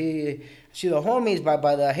this. I see the homies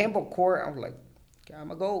by the handball court. I'm like, okay, I'm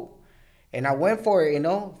gonna go, and I went for it.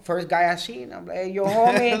 First guy I seen, I'm like, hey, yo,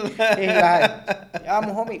 homie. He's like, yeah, I'm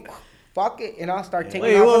a homie. Fuck it, start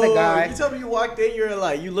taking off on the guy. You told me you walked in,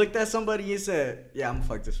 you looked at somebody, you said, yeah, I'm gonna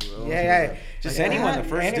fuck this fool. Yeah. Just anyone, the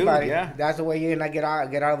first anybody. dude, yeah. That's the way you get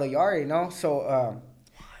out of the yard, So,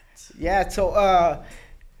 what? Yeah, so,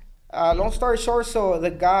 long story short, so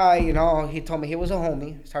the guy, he told me he was a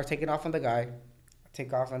homie. Start taking off on the guy.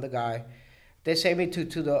 Take off on the guy. They sent me to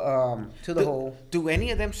the hole. Do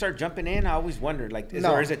any of them start jumping in? I always wondered,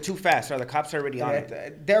 or is it too fast? Are the cops already on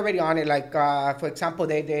it? They're already on it. Like, for example,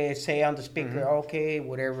 they say on the speaker, okay,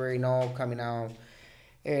 whatever, coming out.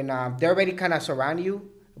 And they already kind of surround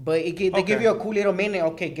you. But they give you a cool little minute.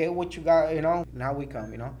 Okay, get what you got, Now we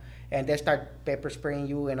come, And they start pepper spraying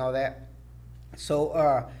you and all that.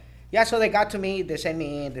 So, so they got to me. They sent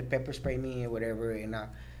me in. They pepper sprayed me and whatever. And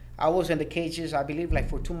I was in the cages, I believe,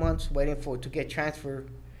 for 2 months, waiting to get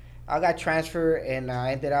transferred. I got transferred, and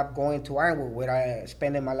I ended up going to Ironwood, where I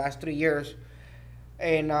spent my last 3 years.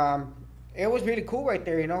 And it was really cool right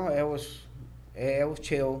there, It was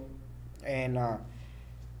chill. And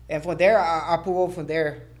from there, I paroled from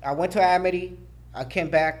there. I went to Amity. I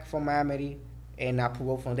came back from Amity, and I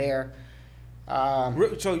paroled from there.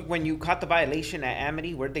 So when you caught the violation at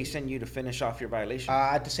Amity, where'd they send you to finish off your violation?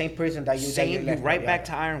 At the same prison that you left. Right back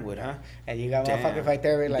to Ironwood, huh? And you got motherfuckers right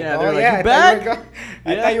there, like, you back?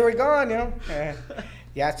 I thought you were gone,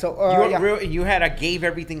 Yeah, so you gave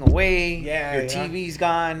everything away. Yeah, your TV's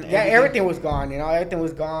gone. Yeah, everything was gone. Everything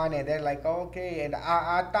was gone, and they're like, okay. And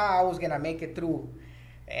I thought I was gonna make it through,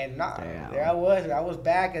 and there I was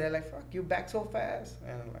back, and they're like, fuck, you back so fast,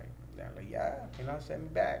 and they're like, yeah, send me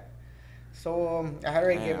back. So I had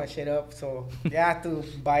already gave my shit up, so I had to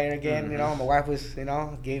buy it again. My wife was,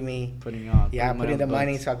 gave me putting the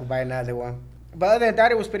money so I could buy another one. But other than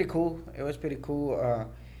that, it was pretty cool.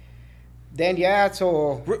 Then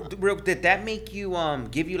so did that make you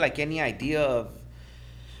give you any idea of,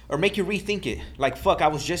 or make you rethink it? Like, fuck, I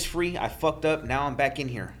was just free, I fucked up, now I'm back in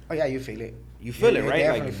here. Oh yeah, you feel it. You feel it, right?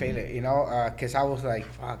 Definitely feel it, because I was like,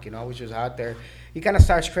 fuck, I was just out there. You kind of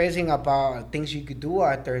start stressing about things you could do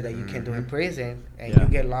out there that you can't do in prison, and you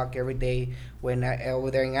get locked every day. When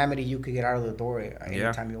over there in Amity, you could get out of the door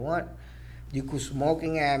anytime you want. You could smoke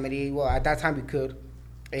in Amity. Well, at that time you could,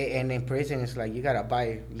 and in prison it's like you gotta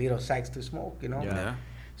buy little sacks to smoke, Yeah.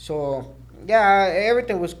 So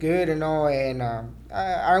everything was good, and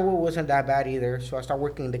Ironwood wasn't that bad either. So I started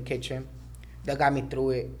working in the kitchen. That got me through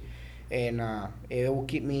it, and it will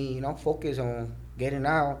keep me, focused on getting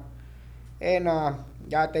out. And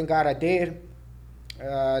thank God I did.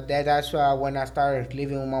 That's when I started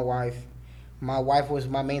living with my wife. My wife was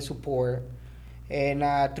my main support. And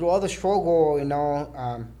through all the struggle,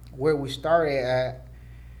 where we started at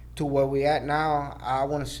to where we at now, I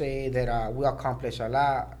want to say that we accomplished a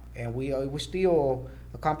lot, and we're still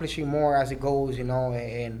accomplishing more as it goes,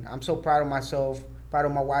 And I'm so proud of myself, proud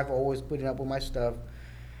of my wife, always putting up with my stuff.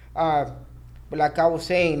 But like I was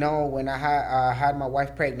saying, when I had my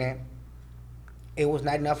wife pregnant, it was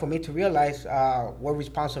not enough for me to realize what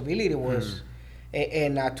responsibility it was,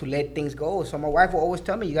 and to let things go. So my wife will always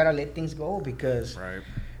tell me, you gotta let things go, because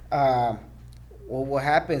what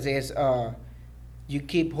happens is you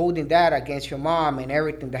keep holding that against your mom and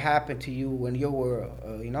everything that happened to you when you were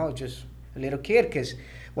just a little kid. Because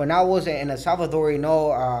when I was in El Salvador,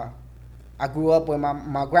 I grew up with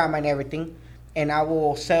my grandma and everything, and I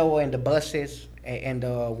will sell in the buses and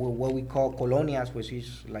what we call colonias, which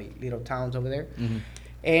is like little towns over there. Mm-hmm.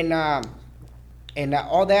 And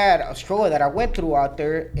all that struggle that I went through out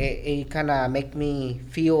there, it kind of make me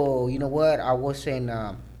feel, you know what, I wasn't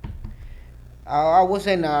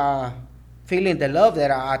feeling the love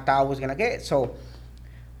that I thought I was gonna get. So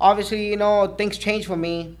obviously, you know, things changed for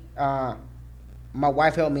me. My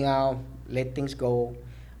wife helped me out, let things go.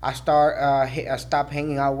 I stopped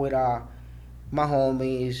hanging out with my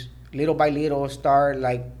homies. Little by little, start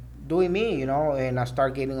like doing me, you know, and I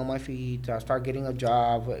start getting on my feet. I start getting a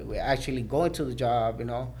job, actually going to the job, you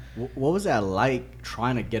know. What was that like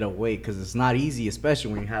trying to get away? Because it's not easy,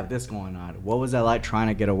 especially when you have this going on. What was that like trying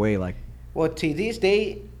to get away? Like, well, to this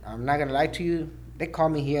day, I'm not gonna lie to you. They call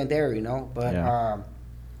me here and there, you know, but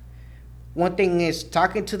one thing is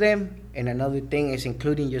talking to them, and another thing is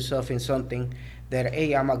including yourself in something that,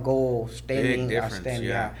 hey, I'm a goal standing. Big difference,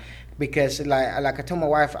 yeah. Because like I told my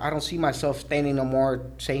wife, I don't see myself standing no more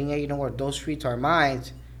saying, hey, you know what, those streets are mine,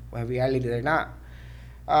 when in reality they're not.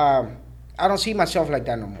 I don't see myself like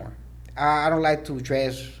that no more. I don't like to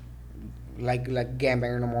dress like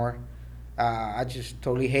gangbanger no more. I just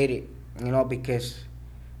totally hate it, you know, because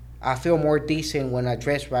I feel more decent when I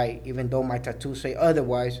dress right, even though my tattoos say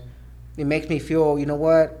otherwise. It makes me feel, you know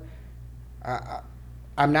what,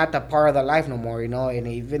 I'm not a part of the life no more, you know, and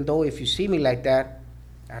even though if you see me like that,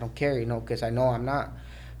 I don't care, you know, because I know I'm not.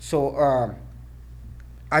 So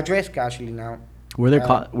I dress casually now. Were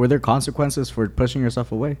there consequences for pushing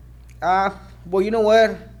yourself away? Well, you know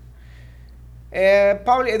what?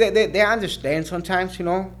 Probably they understand sometimes, you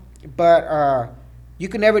know, but you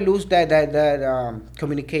can never lose that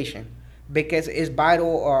communication, because it's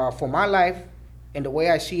vital for my life and the way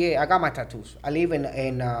I see it. I got my tattoos. I live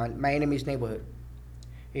in my enemy's neighborhood,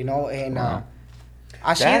 you know, and wow.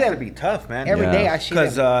 I see them. That has to be tough, man. Every day I see them.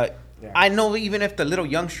 Because I know even if the little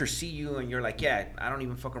youngsters see you and you're like, yeah, I don't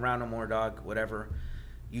even fuck around no more, dog, whatever,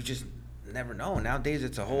 you just never know. Nowadays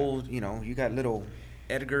it's a whole, you know, you got little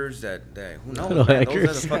Edgars that who knows, man, those are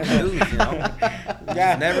the fucking dudes, you know.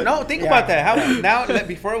 Yeah. Never know. Think about that. How now,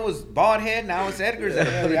 before it was bald head, now it's Edgars that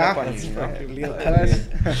are putting up on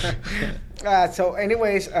you. So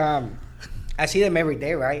anyways, I see them every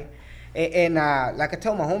day, right? And like I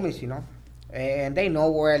tell my homies, you know, and they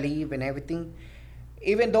know where I live and everything.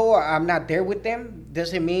 Even though I'm not there with them,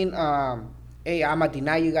 doesn't mean, hey, I'm going to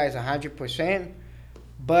deny you guys 100%.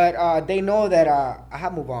 But they know that I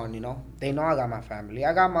have moved on, you know. They know I got my family.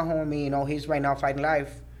 I got my homie, you know, he's right now fighting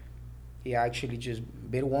life. He actually just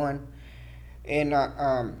bit one. And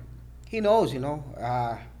he knows, you know,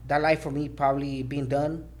 that life for me probably been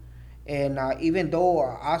done. And even though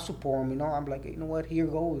I support him, you know, I'm like, you know what, here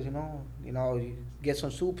goes, you know, you get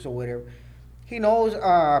some soups or whatever. He knows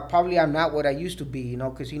probably I'm not what I used to be, you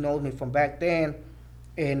know, because he knows me from back then.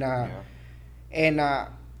 And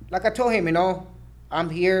like I told him, you know, I'm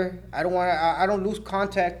here. I don't lose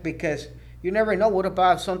contact, because you never know. What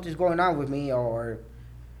about something's going on with me, or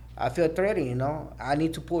I feel threatened, you know. I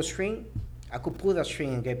need to pull a string. I could pull that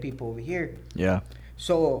string and get people over here. Yeah.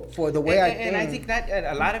 So for the way I think that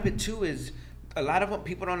a lot of it too is, a lot of what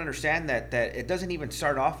people don't understand that it doesn't even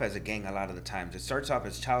start off as a gang a lot of the times. It starts off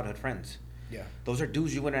as childhood friends. Yeah. Those are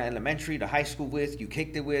dudes you went to elementary to high school with, you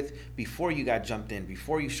kicked it with before you got jumped in,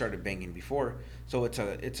 before you started banging, before. So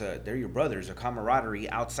they're your brothers, a camaraderie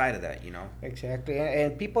outside of that, you know. Exactly.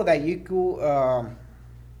 And people that you could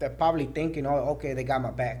that probably think, you know, okay, they got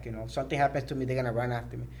my back, you know. Something happens to me, they're gonna run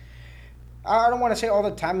after me. I don't want to say all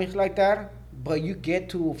the time it's like that, but you get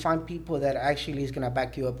to find people that actually is gonna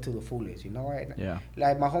back you up to the fullest, you know, right? Yeah.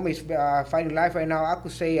 Like my homie's fighting life right now. I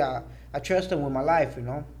could say I trust him with my life, you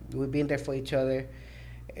know. We've been there for each other,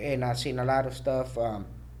 and I've seen a lot of stuff.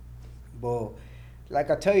 But like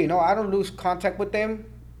I tell you, you know, I don't lose contact with them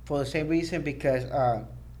for the same reason, because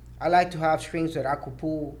I like to have strings that I could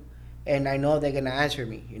pull, and I know they're gonna answer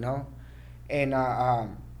me, you know. And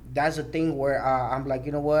that's the thing where I'm like,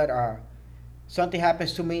 you know what, something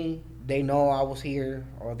happens to me, they know I was here,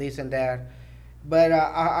 or this and that. But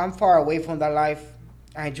I'm far away from that life.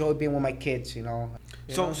 I enjoy being with my kids, you know.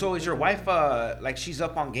 So is your wife like, she's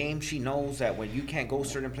up on game? She knows that when you can't go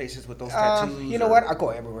certain places with those tattoos? You know what? I go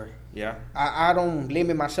everywhere. Yeah. I don't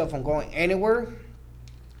limit myself from going anywhere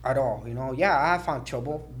at all. You know, yeah, I have found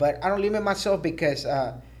trouble, but I don't limit myself, because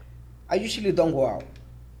I usually don't go out.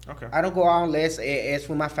 Okay. I don't go out unless it's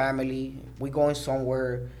with my family. We going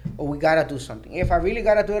somewhere, or we gotta do something. If I really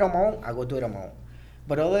gotta do it on my own, I go do it on my own.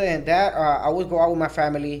 But other than that, I always go out with my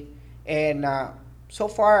family, and so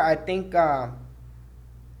far I think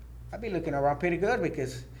I've been looking around pretty good,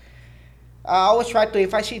 because I always try to,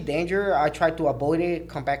 if I see danger, I try to avoid it,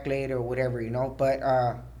 come back later or whatever, But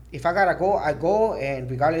if I gotta go, I go, and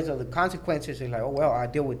regardless of the consequences, it's like, oh well, I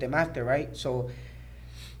deal with them after, right? So,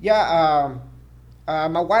 yeah,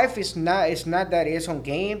 my wife is not. It's not that it's on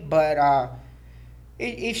game, but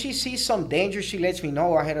if she sees some danger, she lets me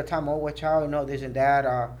know ahead of time. Oh, watch out, this and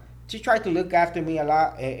that. She tries to look after me a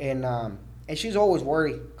lot, and she's always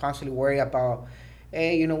worried, constantly worried about,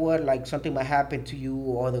 hey, you know what, like something might happen to you,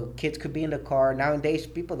 or the kids could be in the car. Nowadays,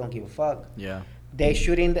 people don't give a fuck. Yeah. They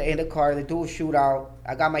shoot in the car. They do a shootout.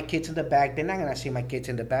 I got my kids in the back. They're not gonna see my kids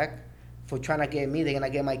in the back for trying to get me. They're gonna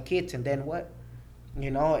get my kids, and then what?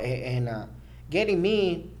 Getting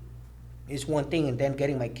me is one thing, and then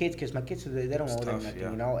getting my kids, because my kids, they don't owe them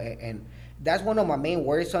nothing, And that's one of my main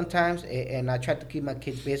worries sometimes. And I try to keep my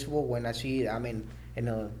kids visible when I see I'm in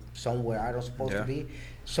somewhere I don't supposed to be,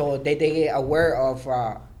 so they get aware of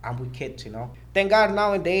I'm with kids, Thank God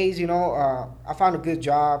nowadays, I found a good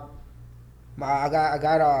job. I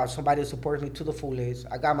got somebody who supports me to the fullest.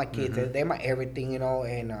 I got my kids; they're my everything,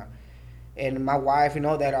 and my wife,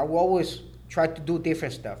 that I will always try to do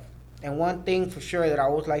different stuff. And one thing for sure that I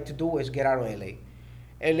always like to do is get out of LA.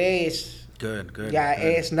 LA is good. Yeah, good.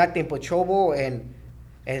 It's nothing but trouble, and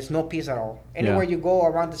it's no peace at all. Anywhere you go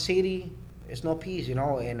around the city, it's no peace,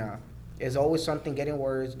 and there's always something getting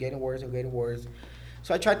worse.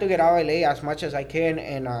 So I try to get out of LA as much as I can,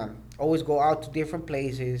 and always go out to different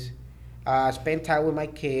places, spend time with my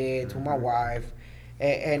kids, with my wife,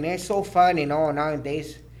 and it's so fun,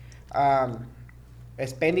 nowadays.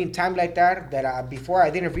 Spending time like that before I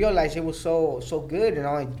didn't realize it was so good,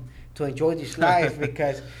 to enjoy this life,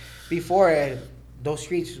 because before those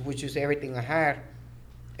streets was just everything I had,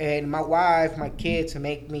 and my wife, my kids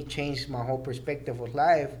make me change my whole perspective of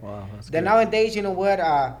life. Wow, that's then good. Nowadays, you know what?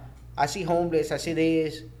 I see homeless. I see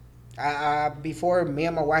this. Before, me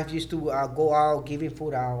and my wife used to go out giving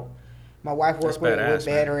food out. My wife works with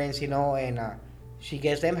veterans, and she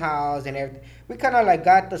gets them housed and everything. We kind of like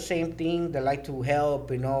got the same thing. They like to help,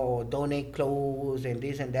 donate clothes and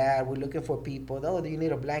this and that. We're looking for people. Oh, do you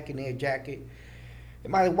need a blanket, need a jacket?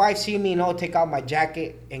 And my wife see me, take out my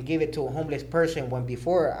jacket and give it to a homeless person, when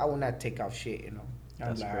before I would not take out shit,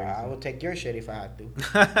 I'm like, I would take your shit if I had to,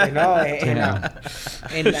 and now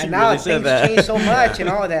really things change so much,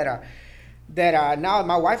 that now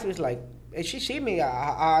my wife is like, and she see me.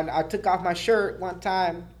 I took off my shirt one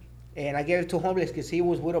time, and I gave it to a homeless because he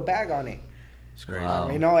was with a bag on it. It's crazy. Wow.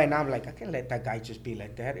 And I'm like, I can't let that guy just be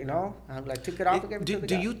like that, I'm like, took it off and gave it to the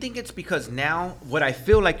guy. Do you think it's because now, what I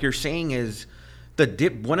feel like you're saying is,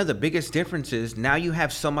 one of the biggest differences, now you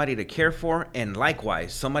have somebody to care for, and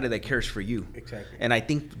likewise somebody that cares for you. Exactly. And I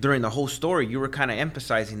think during the whole story you were kind of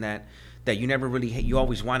emphasizing that you never really, you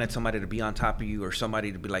always wanted somebody to be on top of you, or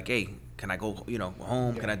somebody to be like, hey, can I go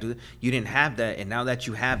home? Can I do it? You didn't have that, and now that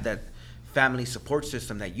you have that family support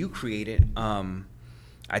system that you created,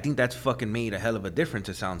 I think that's fucking made a hell of a difference.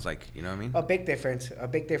 It sounds like, you know what I mean? A big difference.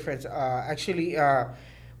 Actually,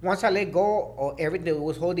 once I let go of everything that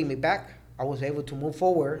was holding me back, I was able to move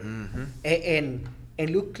forward and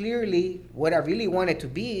look clearly what I really wanted to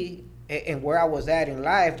be, and where I was at in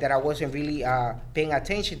life that I wasn't really paying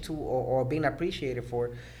attention to, or being appreciated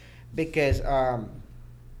for, because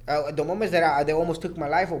the moments that they almost took my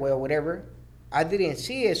life away or whatever, I didn't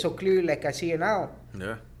see it so clearly like I see it now.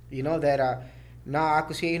 Yeah. Now I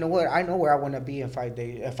could see, I know where I want to be in 5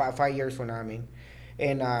 days, 5 years from now. I mean,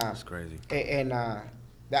 and that's crazy. And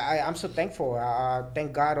I'm so thankful. I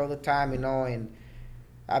thank God all the time, and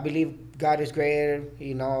I believe God is greater,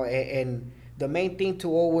 and the main thing to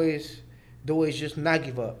always do is just not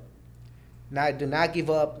give up. Do not give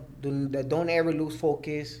up. Don't ever lose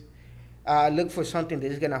focus. Look for something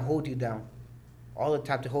that is gonna hold you down, all the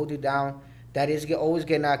time, to hold you down. That is always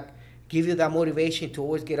gonna give you that motivation to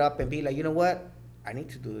always get up and be like, you know what, I need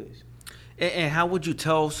to do this. And how would you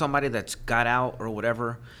tell somebody that's got out or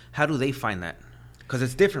whatever? How do they find that? Because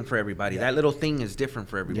it's different for everybody. Yeah. That little thing is different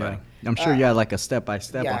for everybody. Yeah. I'm sure you had like a step by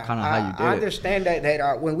step on kind of how you did it. I understand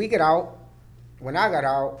that when I got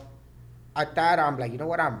out, I thought, I'm like, you know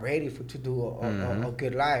what, I'm ready to do a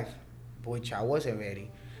good life, which I wasn't ready.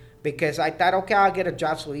 Because I thought, okay, I'll get a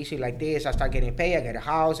job so easy like this. I start getting paid, I get a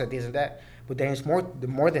house, and this and that. But then it's more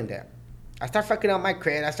than that. I start fucking up my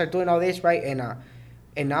credit. I start doing all this, right?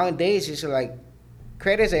 And nowadays, it's like,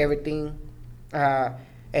 credit's everything.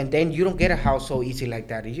 And then you don't get a house so easy like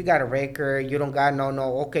that. You got a record. You don't got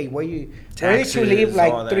okay, where did you live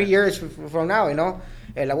like 3 years from now, And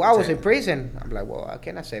like, well, I was in prison. I'm like, well, I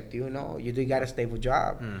can't accept you, You do got a stable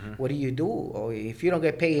job. Mm-hmm. What do you do? Or if you don't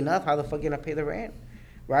get paid enough, how the fuck you gonna pay the rent?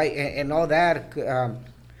 Right? And all that.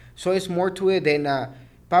 So it's more to it than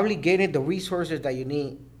probably getting the resources that you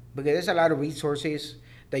need, because there's a lot of resources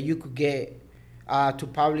that you could get to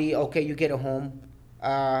probably, okay, you get a home,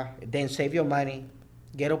 then save your money,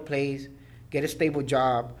 get a place, get a stable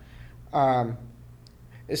job,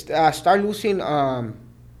 start losing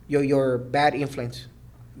your bad influence.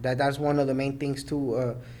 That's one of the main things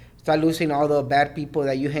too. Start losing all the bad people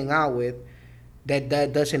that you hang out with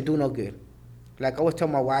that doesn't do no good. Like I always tell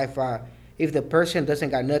my wife, if the person doesn't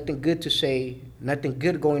got nothing good to say, nothing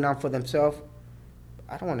good going on for themselves,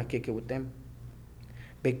 I don't want to kick it with them.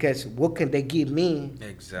 Because what can they give me?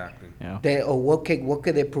 Exactly. Yeah. Or what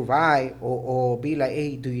could they provide? Or be like,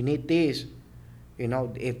 hey, do you need this? You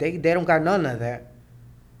know, if they don't got none of that,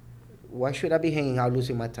 why should I be hanging out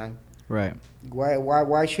losing my time? Right.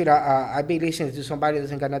 Why should I be listening to somebody that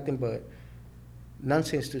doesn't got nothing but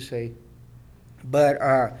nonsense to say? But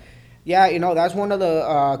yeah, you know, that's one of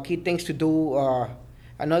the key things to do.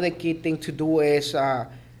 Another key thing to do is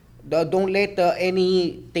don't let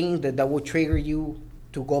anything that will trigger you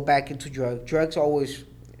to go back into drugs. Drugs always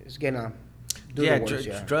is gonna do the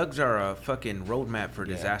worst. Drugs are a fucking roadmap for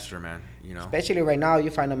disaster, man. You know, especially right now, you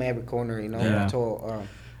find them every corner. You know, so.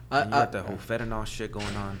 You got the whole fentanyl shit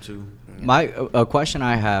going on too. A question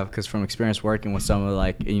I have, because from experience working with some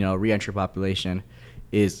of reentry population,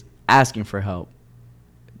 is asking for help.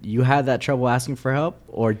 You had that trouble asking for help,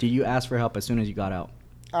 or did you ask for help as soon as you got out?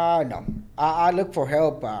 No, I looked for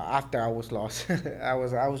help after I was lost. I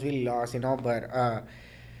was really lost, you know. But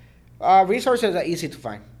resources are easy to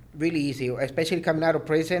find, really easy. Especially coming out of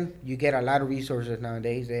prison, you get a lot of resources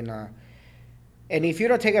nowadays, and if you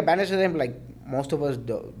don't take advantage of them, like most of us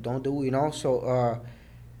don't do, you know, so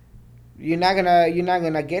you're not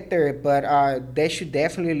gonna get there. But they should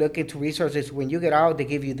definitely look into resources. When you get out, they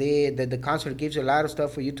give you the counselor gives you a lot of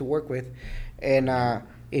stuff for you to work with, and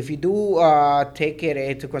if you do take it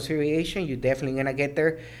into consideration, you're definitely gonna get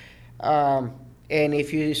there. And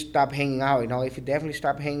if you stop hanging out, you know, if you definitely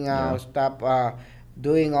stop hanging out, stop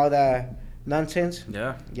doing all the nonsense,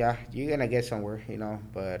 you're gonna get somewhere, you know.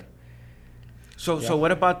 But So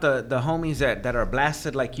what about the homies that are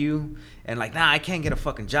blasted like you and like, nah, I can't get a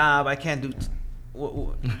fucking job, I can't do.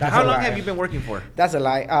 How long have you been working for? That's a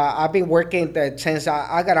lie. I've been working since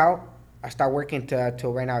I got out. I started working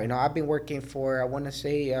till right now. You know, I've been working for, I want to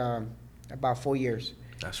say, about 4 years.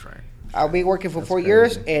 That's right. I've been working for 4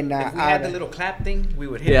 years, and if we had the little clap thing, we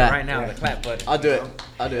would hit it right now. The clap button. I'll do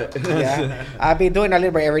it. Yeah, I've been doing a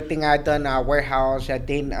little bit of everything. I've done warehouse. I've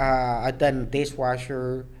done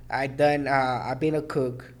dishwasher. I've been a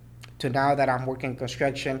cook to now that I'm working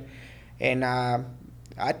construction. And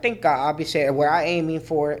I think I'll be saying what I'm aiming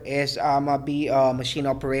for is I'm going to be a machine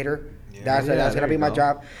operator. Yeah. That's going to be my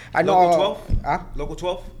job. I know. Local 12? Local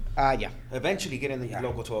 12? Yeah. Eventually get in the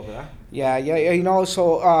local 12, huh? Yeah, you know,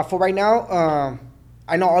 so for right now,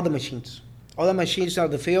 I know all the machines. All the machines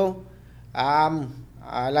of the field.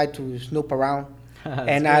 I like to snoop around.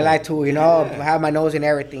 And I like to, you know, have my nose in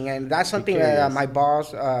everything. And that's something that my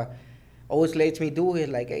boss always lets me do. Is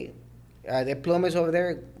like, hey, the plumbers over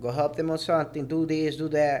there, go help them on something, do this, do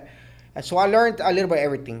that. And so I learned a little bit of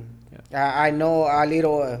everything. Yeah. I know a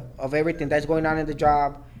little of everything that's going on in the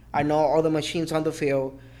job. I know all the machines on the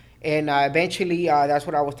field. And eventually, that's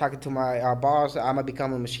what I was talking to my boss. I'm going to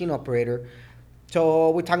become a machine operator.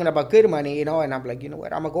 So we're talking about good money, you know, and I'm like, you know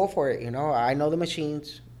what, I'm going to go for it. You know, I know the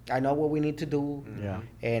machines. I know what we need to do. Yeah.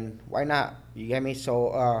 And why not? You get me?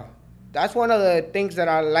 So that's one of the things that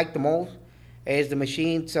I like the most is the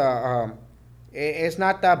machines. It's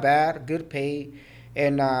not that bad, good pay,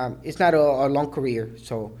 and it's not a long career.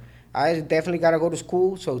 So I definitely got to go to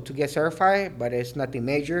school to get certified, but it's nothing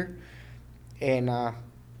major. And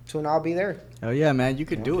soon I'll be there. Oh yeah, man, you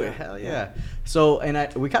could do it. Hell yeah. So,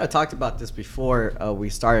 and we kind of talked about this before we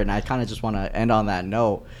started, and I kind of just want to end on that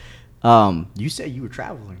note. You said you were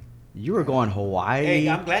traveling. You were going Hawaii. Hey,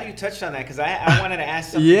 I'm glad you touched on that because I wanted to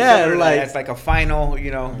ask something. That's like a final,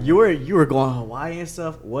 you know. You were going Hawaii and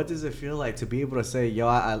stuff. What does it feel like to be able to say, yo,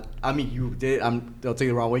 I mean, you did. Don't take it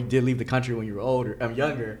the wrong way. You did leave the country when you were older. I'm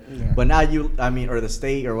younger, but now or the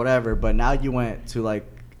state or whatever. But now you went to like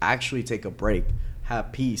actually take a break.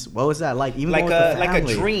 Have peace. What was that like? Even like a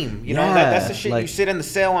dream, you know. That's the shit. Like, you sit in the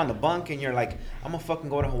cell on the bunk and you're like, I'm gonna fucking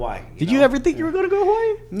go to Hawaii. Did you ever think you were gonna go to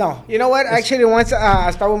Hawaii? No. You know what? Actually, once I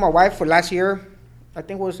started with my wife for last year, I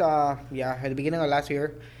think it was at the beginning of last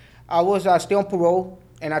year, I was still on parole,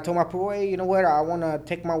 and I told my parole, hey, you know what? I want to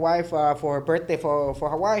take my wife for her birthday for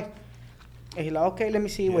Hawaii. And he's like, okay, let me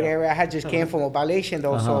see whatever. I had just came from a violation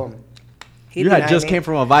though, so. You had just came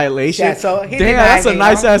from a violation? Yeah, so he damn, that's a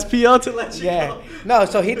nice-ass PL to let you know. No,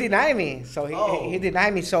 so he denied me. So he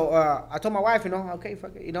denied me. So I told my wife, you know, okay,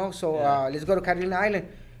 fuck it, you know, so let's go to Catalina Island.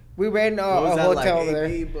 we ran a hotel like, over there.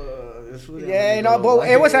 Yeah, you know, but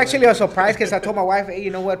it was actually a surprise because I told my wife, hey, you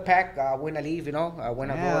know what, pack, when I leave, you know,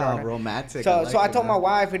 when I go. Romantic. So I told my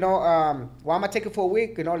wife, you know, well, I'm gonna take it for a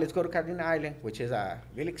week, you know, let's go to Carolina Island, which is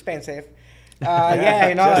really expensive. Yeah,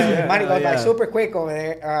 you know, money goes by super quick over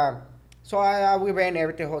there. So we ran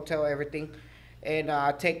everything, hotel, everything, and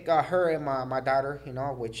take her and my daughter, you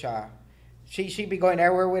know, which she be going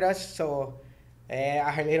everywhere with us. So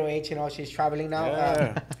at her little age, you know, she's traveling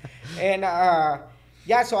now. And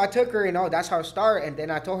yeah, so I took her, you know, that's how it started. And then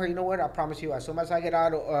I told her, you know what, I promise you, as soon as I get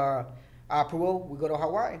out of Peru, we go to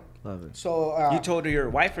Hawaii. Love it. So you told her your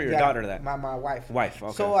wife or your daughter that? My wife. Wife,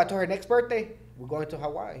 okay. So I told her next birthday, we're going to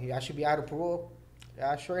Hawaii. I should be out of Peru.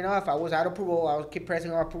 Sure enough, I was out of Peru. I was keep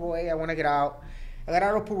pressing on Peru. Hey, I want to get out. I got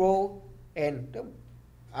out of Peru, and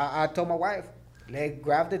I told my wife,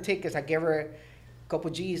 grab the tickets. I gave her a couple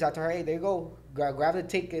G's. I told her, hey, there you go. Grab the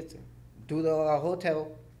tickets, do the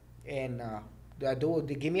hotel, and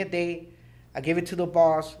they give me a day. I give it to the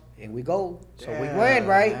boss, and we go. So we went,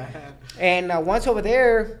 right? And once over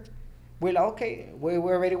there, we're like, okay, we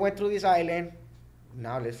already went through this island.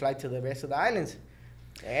 Now let's fly to the rest of the islands.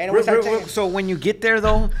 And so when you get there,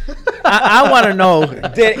 though, I want to know,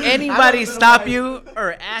 did anybody stop you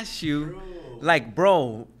or ask you, like,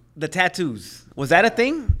 bro, the tattoos, was that a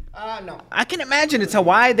thing? No. I can imagine it's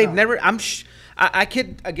Hawaii. They've never, I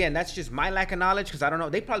could, again, that's just my lack of knowledge because I don't know.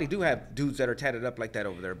 They probably do have dudes that are tatted up like that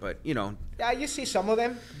over there, but, you know. Yeah, you see some of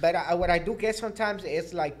them, but what I do get sometimes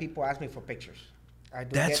is like people ask me for pictures.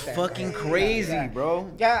 That's fucking crazy, bro.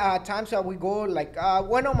 Yeah, times that we go, like,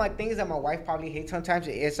 one of my things that my wife probably hates sometimes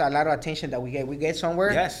is a lot of attention that we get. We get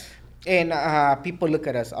somewhere. Yes. And people look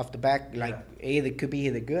at us off the back, like, it could be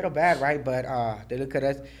either good or bad, right? But they look at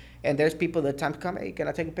us. And there's people that times come, hey, can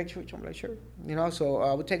I take a picture with you? I'm like, sure. You know,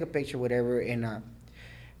 so we take a picture, whatever. And,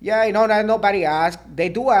 yeah, you know, nobody asks. They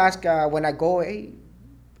do ask when I go, hey,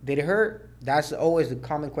 did it hurt? That's always the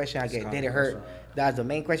common question I get. Did it hurt? That's the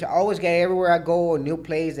main question. I always get everywhere I go, a new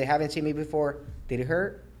place. They haven't seen me before. Did it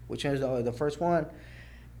hurt? Which one is the first one?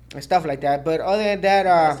 And stuff like that. But other than that,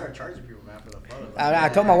 I start charging people, man, for the photos. I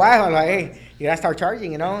told my wife, I'm like, hey, you gotta start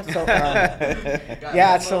charging, you know. So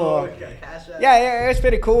yeah, so yeah, it's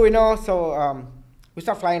pretty cool, you know. So we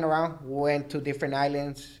start flying around. We went to different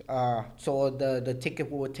islands. So the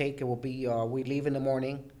ticket we would take, it will be we leave in the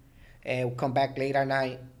morning, and we come back late at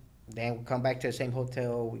night. Then we come back to the same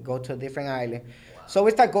hotel. We go to a different island. Wow. So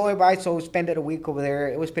we start going by. So we spent a week over there.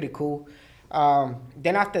 It was pretty cool.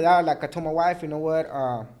 Then after that, like I told my wife, you know what?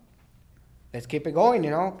 Let's keep it going, you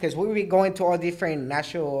know, because we be going to all different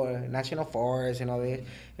national forests and all this.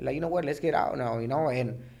 And like, you know what? Let's get out now, you know.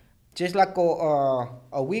 And just like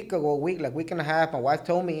a week and a half, my wife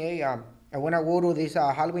told me, hey, I want to go to this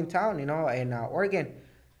Halloween town, you know, in Oregon.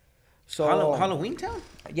 So Halloween town?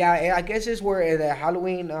 Yeah, I guess it's where the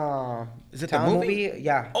Halloween is it town the movie?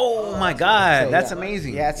 Yeah. Oh my God, so, that's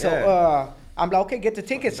amazing. Yeah, so I'm like, okay, get the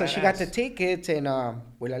tickets. So she got the tickets, and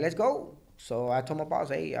we're like, let's go. So I told my boss,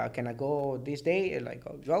 hey, can I go this day? And like,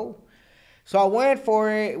 go. So I went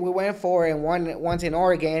for it. We went for it, and once in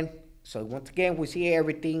Oregon. So once again, we see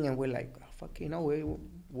everything, and we're like, oh, fuck, you know,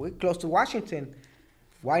 we're close to Washington.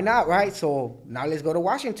 Why not, right? So now let's go to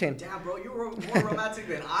Washington. Damn, bro, you're more romantic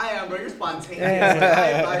than I am, bro. You're spontaneous.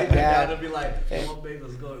 I invite you down to be like, come on, babe,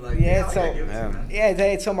 let's go.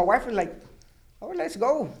 Like, so my wife was like, oh, let's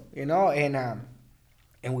go, you know, and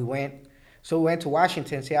we went. So we went to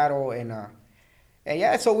Washington, Seattle, and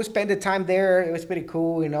yeah, so we spent the time there. It was pretty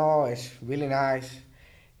cool, you know. It's really nice.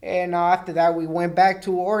 And after that, we went back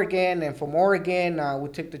to Oregon, and from Oregon, we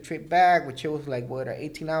took the trip back, which was like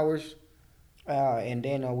 18 hours. And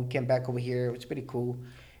then we came back over here. It was pretty cool,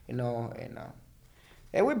 you know.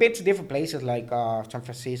 And we've been to different places like San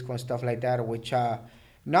Francisco and stuff like that. Which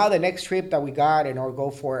now the next trip that we got and or go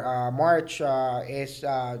for March is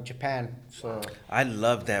Japan. So I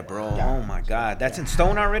love that, bro. Yeah. Oh my God, that's in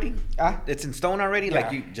stone already. It's in stone already. Yeah.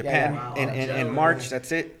 Like Japan in March.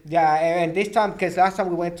 That's it. Yeah, and this time because last time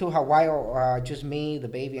we went to Hawaii, just me, the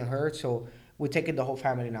baby, and her. So we're taking the whole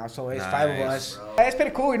family now, so it's 5 of us. Bro. It's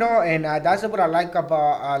pretty cool, you know, and that's what I like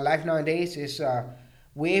about life nowadays is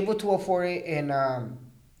we're able to afford it, and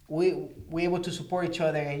we're able to support each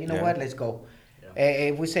other, and you know what, let's go. Yeah.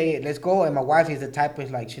 If we say let's go, and my wife is the type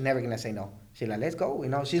of like she's never gonna say no. She's like, let's go, you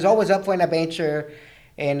know. She's always up for an adventure,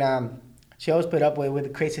 and she always put up with the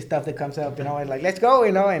crazy stuff that comes up, you know, and like let's go,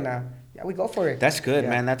 you know, and yeah, we go for it. That's good,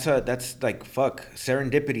 man. That's like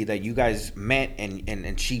serendipity that you guys met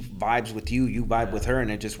and she vibes with you, you vibe with her,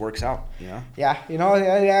 and it just works out, you know? Yeah, you know,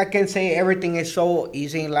 I can say everything is so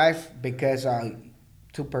easy in life because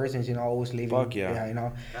two persons, you know, always living. Fuck yeah. Yeah, you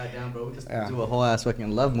know. Goddamn, bro, we just do a whole ass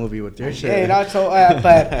fucking love movie with your shit. Yeah, you know, so,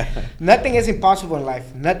 but nothing is impossible in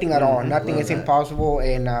life. Nothing at all. Nothing is impossible.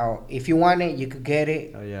 And if you want it, you could get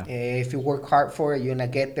it. Oh, yeah. If you work hard for it, you're going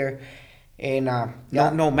to get there. And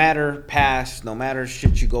no matter past, no matter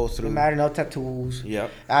shit you go through. No matter no tattoos.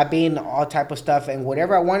 Yep. I've been all type of stuff. And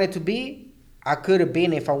whatever I wanted to be, I could have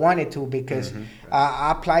been if I wanted to, because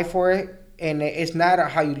I applied for it. And it's not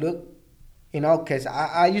how you look. You know, because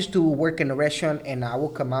I used to work in a restaurant, and I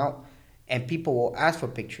would come out, and people will ask for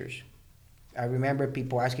pictures. I remember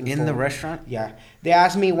people asking in the restaurant. Yeah, they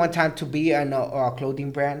asked me one time to be in a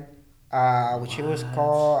clothing brand, which it was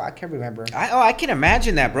called. I can't remember. I can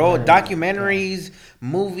imagine that, bro. Documentaries,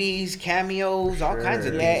 movies, cameos, all kinds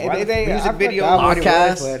of things. Music videos,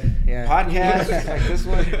 podcasts like this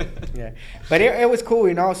one. Yeah, but it was cool,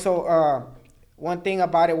 you know. So one thing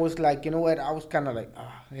about it was like, you know what, I was kind of like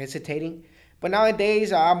hesitating. But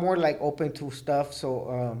nowadays, I'm more like open to stuff.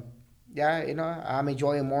 So, yeah, you know, I'm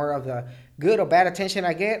enjoying more of the good or bad attention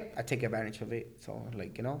I get. I take advantage of it. So,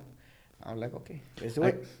 like, you know, I'm like, okay, let's do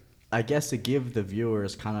it. I guess to give the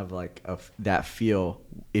viewers kind of like that feel,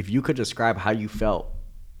 if you could describe how you felt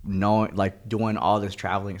knowing, like doing all this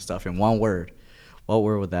traveling stuff in one word, what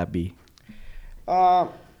word would that be? I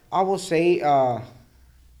will say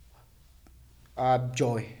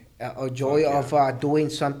joy. A joy of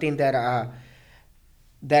doing something that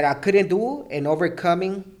I couldn't do, and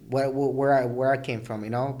overcoming where I came from,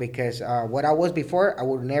 you know, because what I was before, I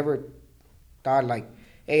would never thought like,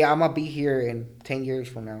 hey, I'm gonna be here in 10 years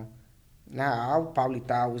from now. Nah, I probably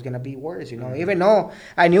thought I was gonna be worse, you know. Even though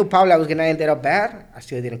I knew probably I was gonna end up bad, I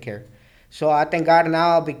still didn't care. So I thank God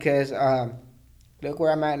now, because look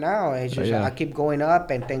where I'm at now. It's just I keep going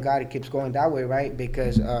up, and thank God it keeps going that way, right?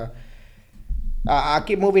 Because I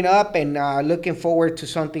keep moving up and looking forward to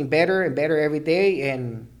something better and better every day,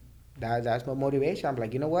 and that's my motivation. I'm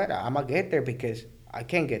like, you know what? I'm going to get there, because I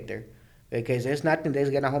can get there, because there's nothing that's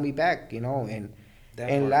going to hold me back, you know, and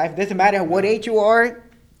in life, doesn't matter what age you are,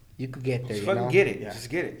 you could get there. Just fucking get it. Yeah. Just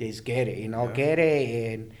get it. Just get it, you know, get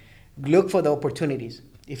it, and look for the opportunities.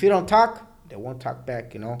 If you don't talk, they won't talk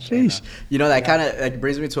back, you know. Sheesh. And, you know, that kind of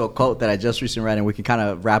brings me to a quote that I just recently read, and we can kind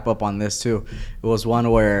of wrap up on this too. It was one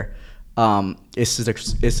where it's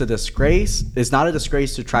a disgrace. It's not a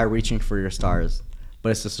disgrace to try reaching for your stars, but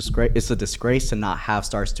it's a disgrace to not have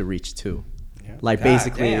stars to reach to. Yeah. Like, God,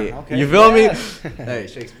 basically, okay. You feel me? Hey,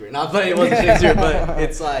 Shakespeare. Not funny, it wasn't Shakespeare, but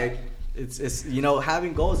it's like it's you know,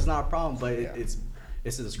 having goals is not a problem, but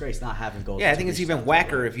it's a disgrace not having goals. Yeah, I think it's even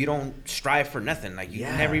whacker if you don't strive for nothing. Like, you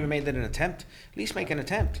never even made that an attempt. At least make an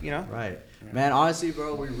attempt, you know? Right. Yeah. Man, honestly,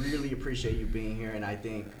 bro, we really appreciate you being here, and I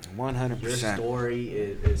think 100%. Your story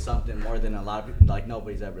is something more than a lot of people, like,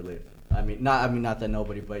 nobody's ever lived. I mean, not that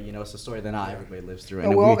nobody, but, you know, it's a story that not everybody lives through.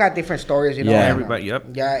 And we all got different stories, you know. Yeah, everybody, yep.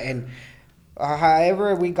 Yeah, and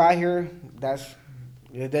however we got here,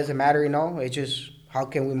 it doesn't matter, you know. It's just, how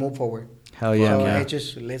can we move forward? Hell yeah. So it's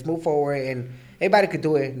just, let's move forward, and everybody could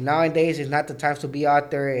do it. Nowadays, it's not the time to be out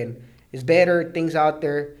there, and it's better things out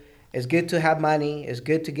there. It's good to have money. It's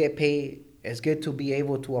good to get paid. It's good to be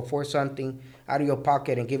able to afford something out of your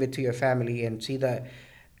pocket and give it to your family, and see that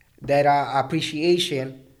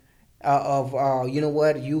appreciation of you know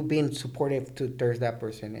what, you've been supportive towards that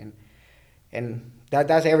person, and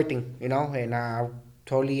that's everything, you know. And I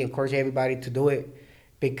totally encourage everybody to do it,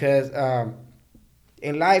 because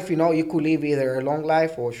in life, you know, you could live either a long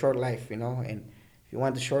life or a short life, you know. And if you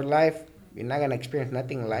want the short life, you're not gonna experience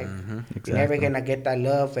nothing in life. Exactly. You're never gonna get that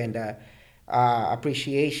love and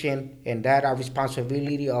appreciation, and that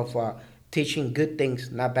responsibility of teaching good things,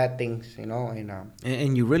 not bad things, you know.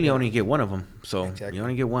 And you really only get one of them, so you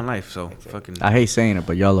only get one life. So fucking. I hate saying it,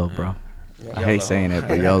 but YOLO, bro. I hate saying it,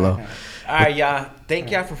 but YOLO. All right, y'all. Thank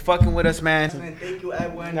y'all for fucking with us, man. Thank you,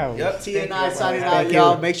 Edwin. Yep. T and I signing out,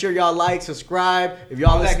 y'all. Make sure y'all like, subscribe. If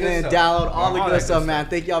y'all listening, download all the good stuff, man.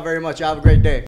 Thank y'all very much. Y'all have a great day.